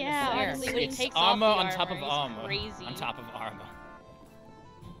 Yeah, Fair. honestly, It when he It's takes armor off the on top of it's armor. Crazy. On top of armor.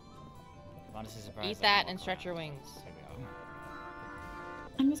 I'm honestly surprised Eat I that can and walk stretch your around. wings. There we go.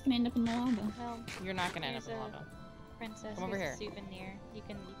 I'm just gonna end up in the lava. Well, You're not gonna end up There's in a- lava. princess, Come over here's here. a souvenir. You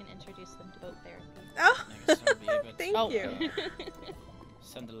can introduce them to boat therapy. Oh, I guess I'll be able to, thank Oh. you.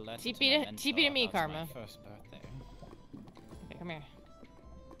 Send a letter TP to my to- mentor TP to me, about my Karma. first birthday. Okay, come here.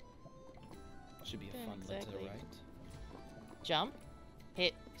 Should be a Yeah, fun letter to exactly. write. Jump,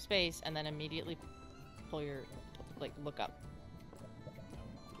 hit space, and then immediately pull your, like, look up.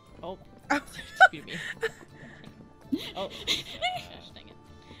 Oh. Oh. TP to me. Oh. Gosh, dang it.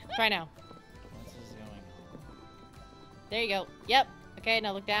 Try now. What is going on? There you go. Yep. Okay,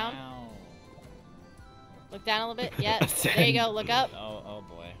 now look down. Ow. Look down a little bit. Yep. There you go. Look up. Oh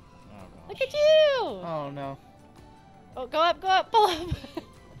boy. Oh gosh. Look at you. Oh no. Oh, go up, pull up.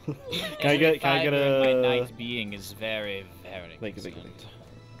 Can I get My a? night being is very, very Thank you, concerned.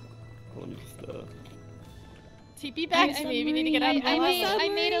 Let me just, TP back to me. We need to get out of the lava. I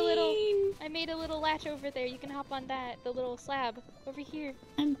made a little latch over there. You can hop on that, the little slab over here.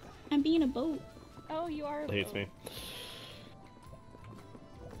 I'm being a boat. Oh, you are. It hates me.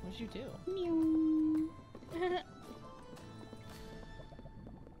 What did you do? Meow.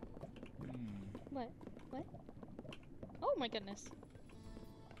 What? What? Oh my goodness.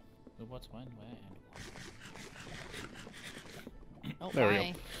 Who, what's when, where, and Oh, There we go.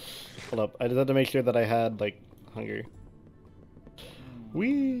 bye. Hold up. I just had to make sure that I had like hunger. Hmm.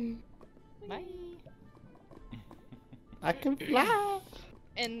 Wee. Bye. I can fly.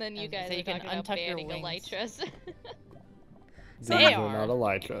 And then you I was gonna guys say are you can talking about untuck your banning wings. elytras. So They These are. not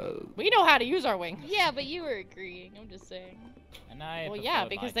elytras. We know how to use our wings. Yeah, but you were agreeing. I'm just saying. And I Well, yeah, prefer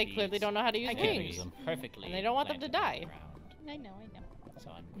because my they clearly beads. don't know how to use I can wings. use them perfectly. And they don't want them to planted in die. the I know. ground. So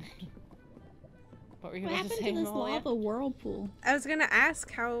I'm What were you What about to happened say, to this Maholia? lava whirlpool? I was gonna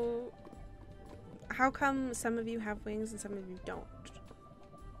ask how come some of you have wings and some of you don't?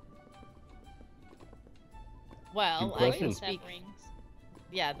 Well, Good I question. can Royals have speak. rings.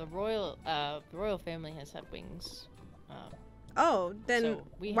 Yeah, the royal family has had wings. Oh, then So,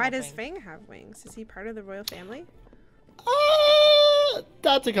 we why have does wings. Fang have wings? Is he part of the royal family?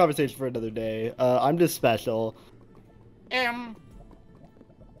 That's a conversation for another day. I'm just special.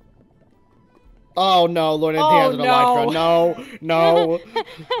 Oh no, Lord Anthony has an no. elytra. No,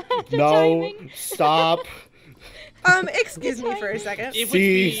 The no, timing. stop. Excuse me for a second. It would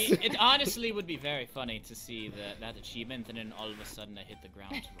be. Cease. It honestly would be very funny to see that achievement, and then all of a sudden I hit the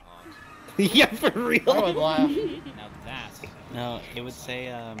ground too hard. Yeah, for real. I would laugh. Now that. No, it would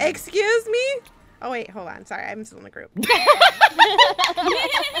say, Excuse me? Oh wait, hold on. Sorry, I'm still in the group.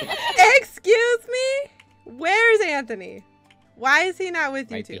 Excuse me? Where's Anthony? Why is he not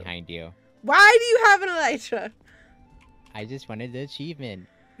with you Right two? behind you. Why do you have an elytra? I just wanted the achievement.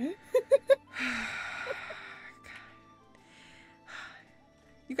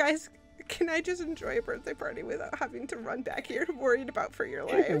 You guys, can I just enjoy a birthday party without having to run back here worried about for your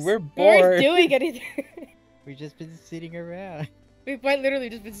lives? We're We weren't bored. doing anything. We've just been sitting around. We've quite literally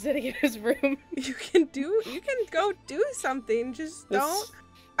just been sitting in his room. You can go do something. Just This- don't.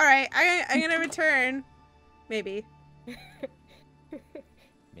 All right, I'm gonna return. Maybe.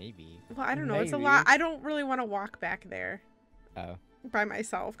 Maybe. Well, I don't know. It's a Maybe. lot. I don't really want to walk back there Oh. by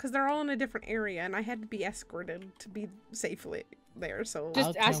myself because they're all in a different area, and I had to be escorted to be safely there. So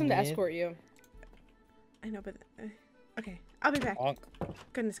Just I'll ask him to come with. escort you. I know, but okay, I'll be back. Bonk.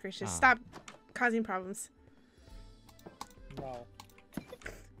 Goodness gracious! Ah. Stop causing problems. No.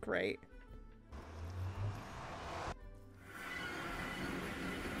 Great.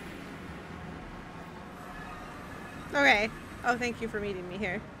 Okay. Oh, thank you for meeting me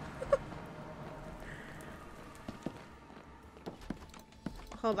here.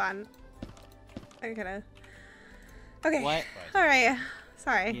 Hold on. I gotta. Okay. What? All right.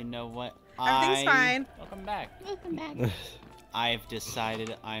 Sorry. You know what? Everything's fine. Welcome back. Welcome back. I've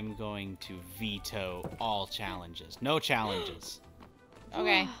decided I'm going to veto all challenges. No challenges.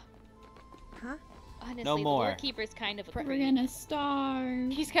 Okay. Huh? Honestly, No the more. doorkeeper's kind of a We're creep. gonna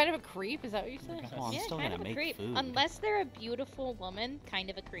starve. He's kind of a creep, is that what you said? Well, I'm Yeah, still kind gonna of a make creep. food. Unless they're a beautiful woman, kind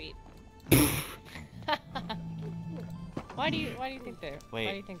of a creep. Why do you think they're why do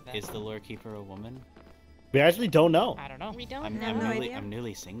you Wait, think that? is the lore keeper a woman? We actually don't know. I don't know. We don't I'm, know. I'm, no newly, idea. I'm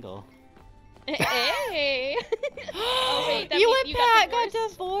newly single. Hey! Oh, wait, that you means and you Pat got got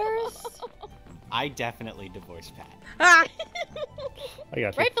divorced? I definitely divorced Pat. Ah! I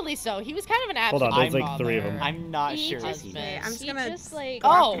got you. Rightfully so. He was kind of an Hold absolute on, there's like bother. 3 of them. I'm not He sure just- he Okay, is. I'm just He gonna just like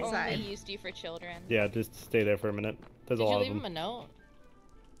Oh. only inside. used you for children. Yeah, just stay there for a minute. There's Did a you lot leave of him them. a note?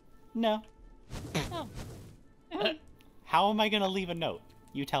 No. Oh. How am I gonna leave a note?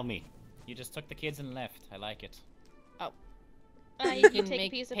 You tell me. You just took the kids and left. I like it. You You can can take a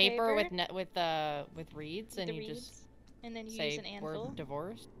make piece of paper paper with reeds, with and the you just reeds, and then you say use an anvil. word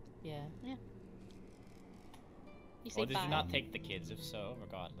divorce. Yeah. You say Or did bye. you not take the kids? If so,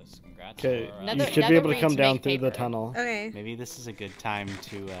 regardless, congrats. Okay, or, you Nether- should be able to Nether come reeds down make through the paper. tunnel. Okay. Maybe this is a good time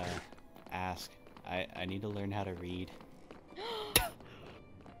to ask. I need to learn how to read.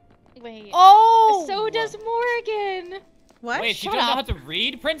 Wait. Oh. So does Morrigan. What? Wait, you Shut don't know how up. to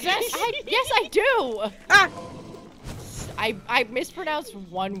read, princess? Yes, I do. Ah! I mispronounced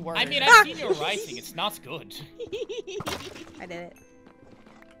one word. I mean, I've seen your writing. It's not good. I did it.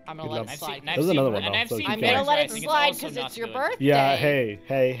 I'm gonna Good let job. it I've slide. seen, There's another one, and though, I've so seen keep I'm going. gonna let it writing, it's slide also because not it's your good. birthday. Yeah,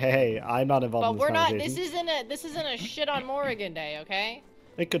 hey, I'm not involved in But this we're not. conversation. This isn't a shit on Morrigan Day, okay?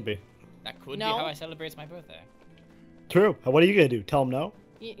 It could be. That could No. be how I celebrate my birthday. True. What are you gonna do? Tell him no?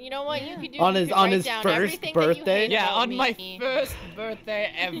 You know what you could do? On You his- could on write his down first everything that you birthday? hate Yeah, about on my me. first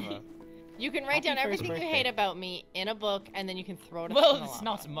birthday ever. You can write down Happy first everything you birthday. hate about me in a book, and then you can throw it. Well, in the it's lava.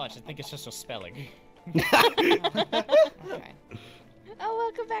 not much. I think it's just your spelling. Okay. Oh,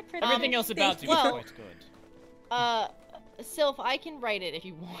 welcome back, Princess. Everything else about you well- is quite good. Sylph, I can write it if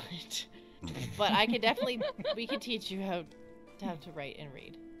you want, but I could definitely. We could teach you how to write and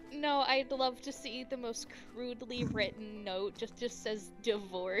read. No, I'd love to see the most crudely written note. Just says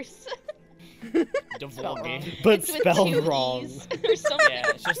divorce. Divorce. But It's with spelled 2 wrong. E's or something. Yeah,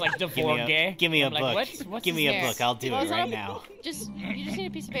 it's just like Give me divorce. give me a I'm like, book. what's Give his me a name? book. I'll do Well, it it's right not- now. You just need a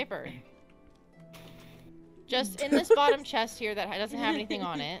piece of paper. Just in this bottom chest here that doesn't have anything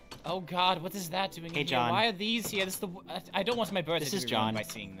on it. Oh God, what is that doing Hey, in John. here? Why are these here? This is the. I don't want my birthday This to is be ruined John. by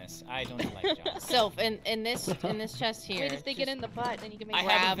seeing this. I don't like John. Sylph, in this chest here. Wait, if they get in the butt, then you can make I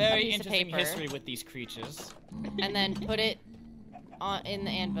it. have grab a very piece of interesting paper. history with these creatures. And then put it on in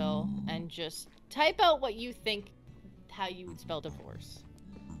the anvil and just type out what you think how you would spell divorce.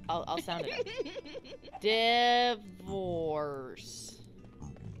 I'll sound it out. Divorce.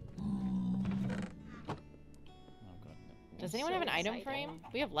 Oh God. Does anyone So have an item exciting. frame?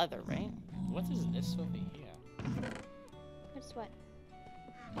 We have leather, right? What is this over here? That's what.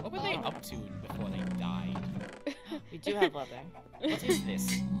 What were they up to before they died? We do have leather. What is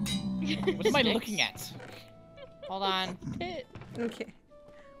this? What am I Sticks. looking at? Hold on. Pit. Okay.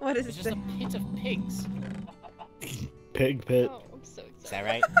 What is It's this? just a pit of pigs. Pig pit. Oh, I'm so excited. Is that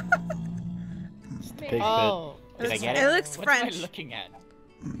right? It's the Man. pig pit. Oh. Did I get It it? looks What French. am I looking at?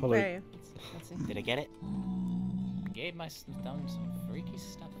 Hold on. Where are you? Let's see. Did I get it? Gave my done some freaky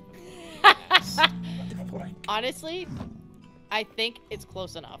stuff. before. Honestly, I think it's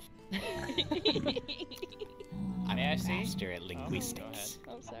close enough. I'm May I a see? master at Oh, linguistics.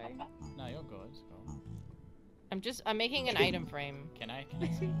 I'm sorry. No, you're good. Go. I'm making an item frame. Can I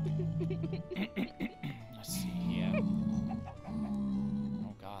see? Let's see here.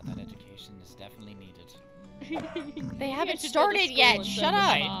 Oh God, that education is definitely needed. They You haven't should go to started school yet. and Shut send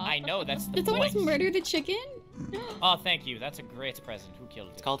them up. off. I know, that's the Did someone point. just murder the chicken? Oh, thank you. That's a great present. Who killed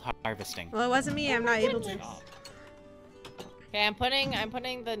it? It's called harvesting. Well, it wasn't me. I'm not able to. Oh. Okay, I'm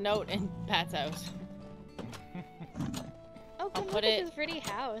putting the note in Pat's house. Oh, come put look it at this pretty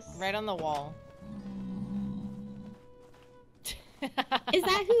house. Right on the wall. Is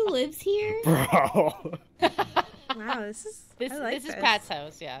that who lives here? Bro. Wow, this is. This I like this is Pat's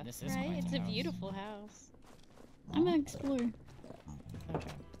house, yeah. This is Right? my It's a house. beautiful house. I'm gonna explore. Okay.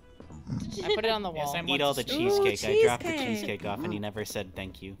 I put it on the Yes, wall. I'm Eat all the Ooh, cheesecake. I dropped the cheesecake. cheesecake off and he never said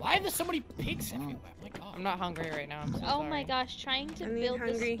thank you. Why are there so many pigs everywhere? My God. I'm not hungry right now. I'm so Oh sorry. my gosh, trying to I'm build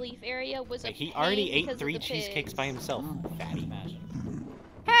this hungry. spleef area was a Wait, he pain already ate because of 3 the cheesecakes pigs. by himself. Fatty. Imagine.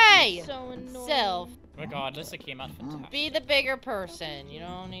 Hey! So annoying. Self, Regardless, it came out fantastic. be the bigger person. You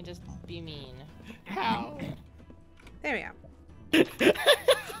don't need to be mean. How? There we go.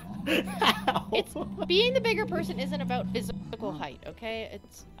 It's being the bigger person isn't about physical height, okay?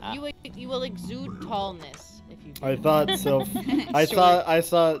 It's you will exude tallness if you do. I thought so. I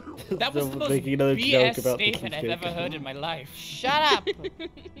saw That was the most making another joke BS about the statement I've cheesecake. ever heard in my life. Shut up!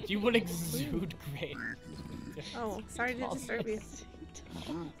 You will exude grace. Oh, sorry to disturb you.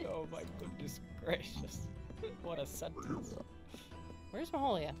 Oh my goodness gracious. What a sentence. Where's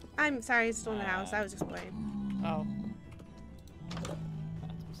Maholia? I'm sorry, it's still in the house. I was just playing. Oh, That was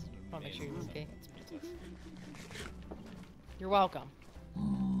wanna make sure you're amazing. okay. You're welcome.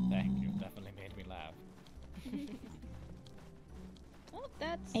 Thank you. Definitely made me laugh. Oh,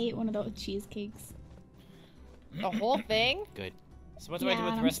 that's. I ate one of those cheesecakes. The whole thing? Good. So what do I do Yeah,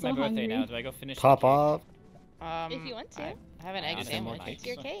 with the I'm rest of my still birthday hungry. now? Do I go finish the Pop cake? off. If you want to. I have an egg Honestly, sandwich. more It's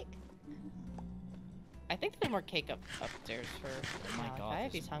your so. cake. I think there's more cake upstairs for Oh my God, Malakai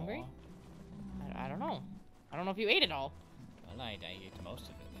if there's he's hungry. more. I don't know. I don't know if you ate it all. Well, I ate most of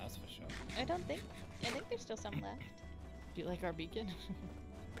it, that's for sure. I don't think. I think there's still some left. Do you like our beacon?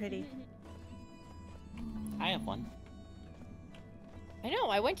 Pretty. I have one. I know.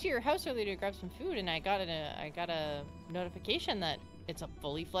 I went to your house earlier to grab some food, and I got a notification that it's a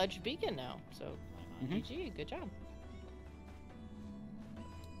fully fledged beacon now. So, GG, good job.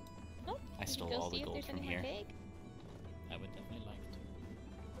 Oh, I we can stole go all see the if gold there's from any more here. cake. I would definitely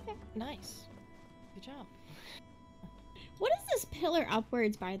like to. Nice. Good job. What is this pillar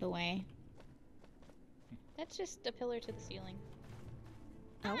upwards, by the way? That's just a pillar to the ceiling.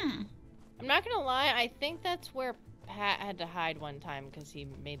 Ah. I'm not gonna lie. I think that's where Pat had to hide one time because he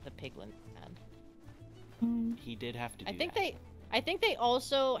made the piglin mad. He did have to do I think they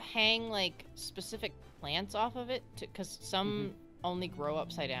also hang like specific plants off of it because some only grow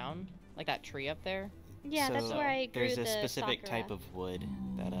upside down, like that tree up there. Yeah, that's So where I grew there's the a specific sakura. type of wood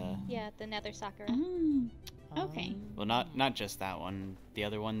that Yeah, the nether sakura. Okay. well not just that one. The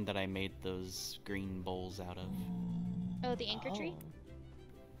other one that I made those green bowls out of. Oh, the anchor tree?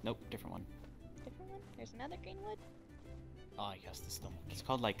 Nope, different one. Different one? There's another green wood? Ah, yes, the stomach. It's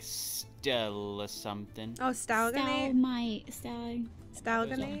called like Stella something. Oh, Stalgonate?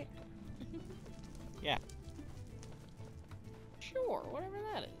 Stalgonate? Yeah. Sure, whatever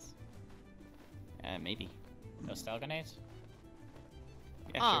that is. Maybe. No Stalgonate?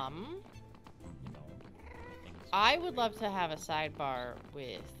 Yeah, You know, things. I would love to have a sidebar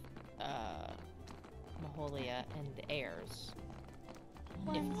with Maholia and the heirs.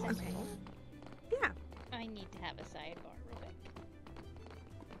 One If second. Yeah. I need to have a sidebar real quick.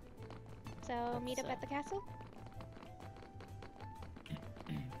 So, meet up That's, at the castle?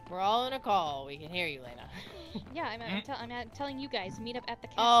 We're all in a call. We can hear you, Lena. Yeah, I'm telling you guys, meet up at the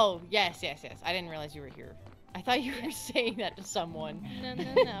castle. Oh, yes. I didn't realize you were here. I thought you were saying that to someone.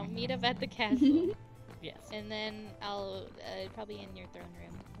 No. Meet up at the castle. Yes. And then I'll probably in your throne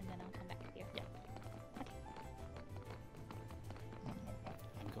room, and then I'll come back here. Yeah.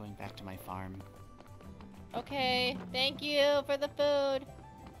 I'm going back to my farm. Okay. Thank you for the food.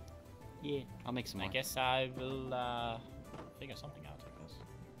 Yeah, I'll make some I more. guess I will figure something out,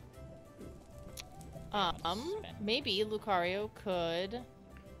 I guess. Maybe Lucario could,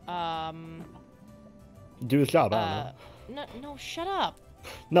 Do his job. I don't know. no, shut up.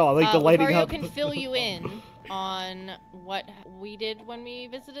 No, I like the lighting Lucario up. can fill you in on what we did when we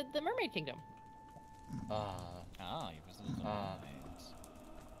visited the Mermaid Kingdom. You visited the mermaids.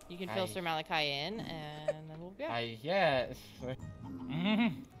 You can fill Sir Malakai in, and then we'll be back. Yeah.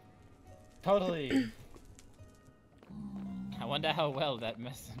 Totally. I wonder how well that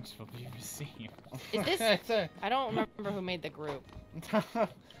message will be received. Is this? I don't remember who made the group,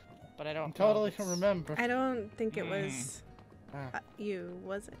 but I don't totally know if it's- remember. I don't think it was you,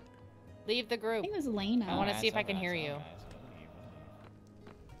 was it? Leave the I group. think it was Elena. I want to see if I can hear you.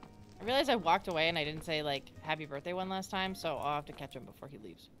 I realized I walked away and I didn't say, like, happy birthday one last time, so I'll have to catch him before he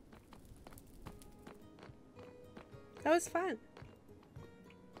leaves. That was fun.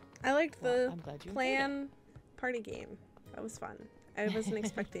 I liked the I'm glad you plan party game. That was fun. I wasn't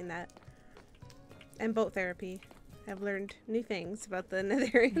expecting that. And boat therapy. I've learned new things about the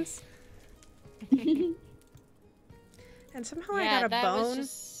Netherians. And somehow I got a bone.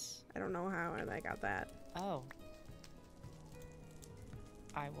 Just... I don't know how I got that. Oh.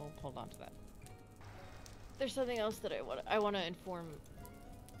 I will hold on to that. There's something else that I want to inform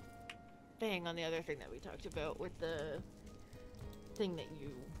Fang on the other thing that we talked about with the thing that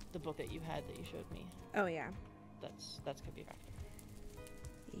the book that you had that you showed me. Oh yeah. That's gonna be after.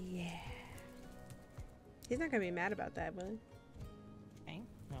 Yeah. He's not gonna be mad about that, will he? Fang?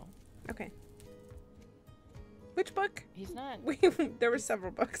 No. Okay. Which book? He's not. There were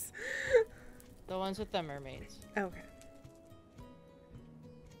several books. The ones with the mermaids. Okay.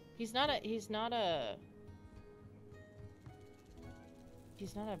 He's not a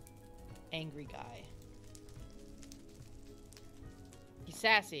angry guy. He's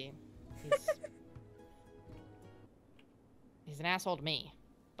sassy. He's an asshole to me,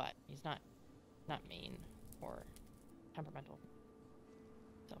 but he's not mean or temperamental.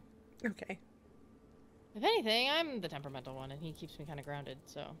 So. Okay. If anything, I'm the temperamental one, and he keeps me kind of grounded.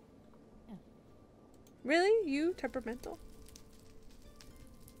 So. Yeah. Really? You temperamental?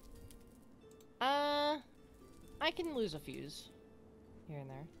 I can lose a fuse here and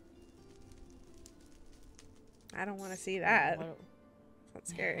there. I don't want to see that. What,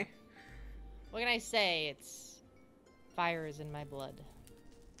 That's scary. what can I say? It's fire is in my blood.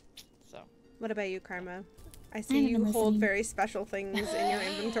 So. What about you, Karma? I see you hold very special things in your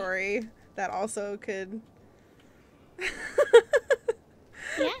inventory that also could.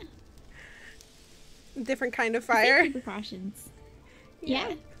 Yeah. Different kind of fire. Safety precautions.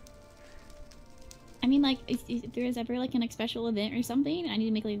 Yeah. I mean, like, if there's ever, like, a special event or something, and I need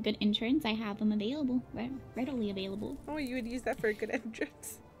to make, like, a good entrance, I have them available. Readily available. Oh, you would use that for a good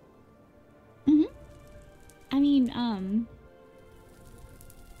entrance. Mm-hmm. I mean,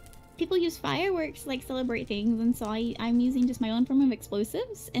 people use fireworks to, like, celebrate things, and so I'm using just my own form of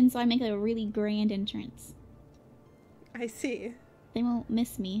explosives, and so I make, like, a really grand entrance. I see. They won't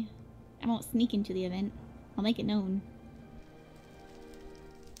miss me. I won't sneak into the event. I'll make it known.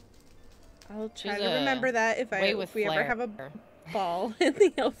 I'll try to remember that if we ever have a ball in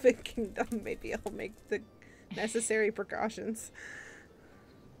the Elven Kingdom. Maybe I'll make the necessary precautions.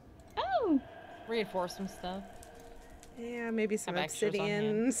 Oh! Reinforce some stuff. Yeah, maybe some Have extras on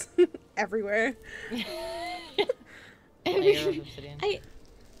obsidians everywhere. Layer of obsidian.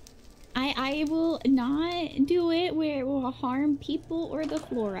 I will not do it where it will harm people or the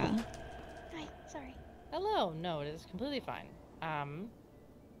flora. Hi, sorry. Hello. No, it is completely fine.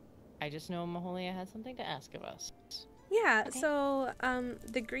 I just know Maholia had something to ask of us. Yeah, okay. So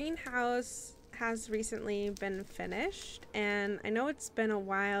the greenhouse has recently been finished, and I know it's been a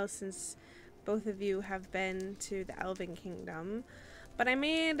while since both of you have been to the Elven Kingdom, but I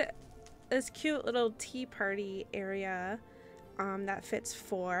made this cute little tea party area that fits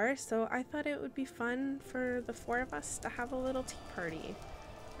 4, so I thought it would be fun for the 4 of us to have a little tea party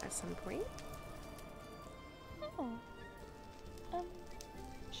at some point. Oh.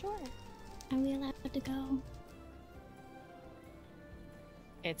 Sure. Are we allowed to go?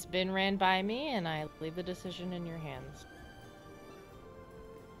 It's been ran by me, and I leave the decision in your hands.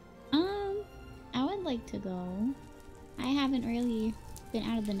 I would like to go. I haven't really been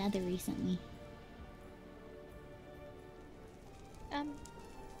out of the Nether recently. I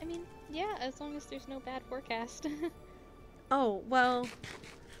mean, yeah, as long as there's no bad forecast. Oh, well,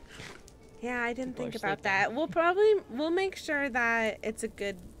 yeah, I didn't think about that. We'll make sure that it's a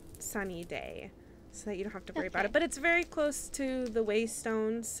good sunny day so that you don't have to worry about it. But it's very close to the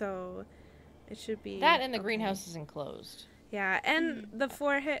Waystone, so it should be that, and the greenhouse is enclosed. Yeah, and the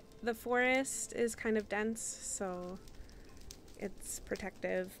forest is kind of dense, so it's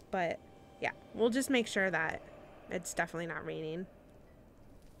protective. But yeah, we'll just make sure that it's definitely not raining.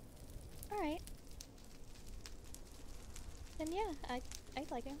 All right. Then yeah, I'd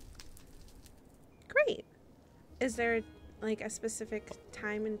like it. Great. Is there like a specific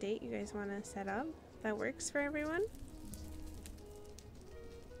time and date you guys want to set up that works for everyone?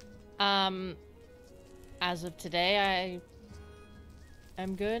 As of today,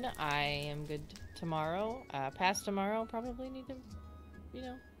 I'm good. I am good tomorrow. Past tomorrow, probably need to,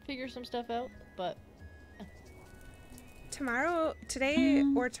 figure some stuff out. But today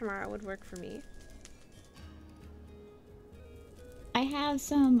or tomorrow would work for me. I have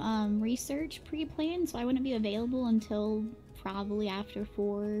some research pre-planned, so I wouldn't be available until probably after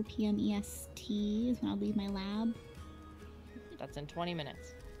 4 p.m. EST is when I'll leave my lab. That's in 20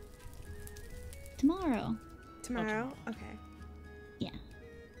 minutes. Tomorrow. Tomorrow? Okay. Yeah.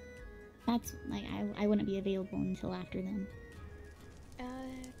 That's, like, I wouldn't be available until after then.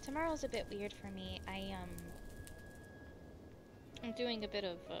 Tomorrow's a bit weird for me. I'm doing a bit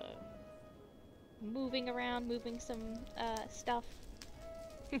of, moving around, moving some, stuff.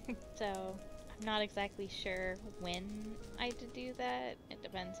 So, I'm not exactly sure when I have to do that. It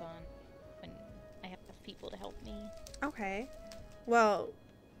depends on when I have people to help me. Okay. Well,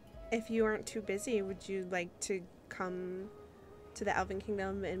 if you aren't too busy, would you like to come to the Elven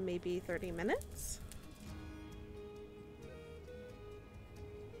Kingdom in maybe 30 minutes?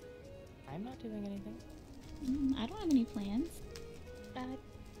 I'm not doing anything. I don't have any plans.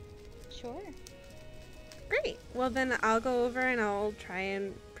 Sure. Great. Well, then I'll go over and I'll try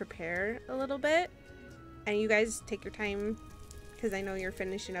and prepare a little bit. And you guys take your time, because I know you're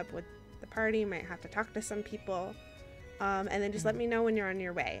finishing up with the party. You might have to talk to some people. And then just let me know when you're on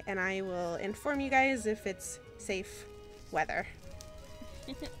your way. And I will inform you guys if it's safe weather.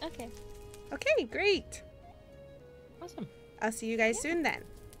 Okay. Okay, great. Awesome. I'll see you guys soon then.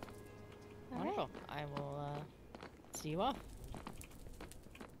 Wonderful. I will see you off.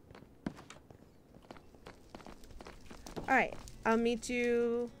 Alright, I'll meet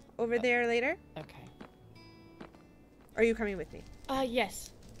you over there later. Okay. Or are you coming with me? Yes.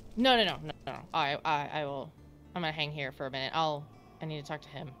 No. I will. I'm gonna hang here for a minute. I need to talk to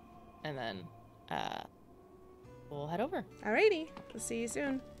him, and then we'll head over. Alrighty, we'll see you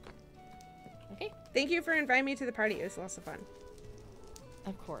soon. Okay. Thank you for inviting me to the party. It was lots of fun.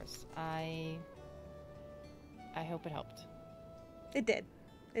 Of course. I hope it helped. It did.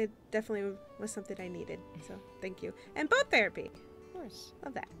 It definitely was something I needed. So thank you. And boat therapy. Of course.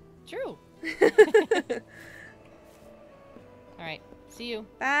 Love that. True. All right. See you.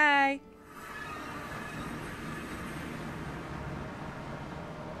 Bye.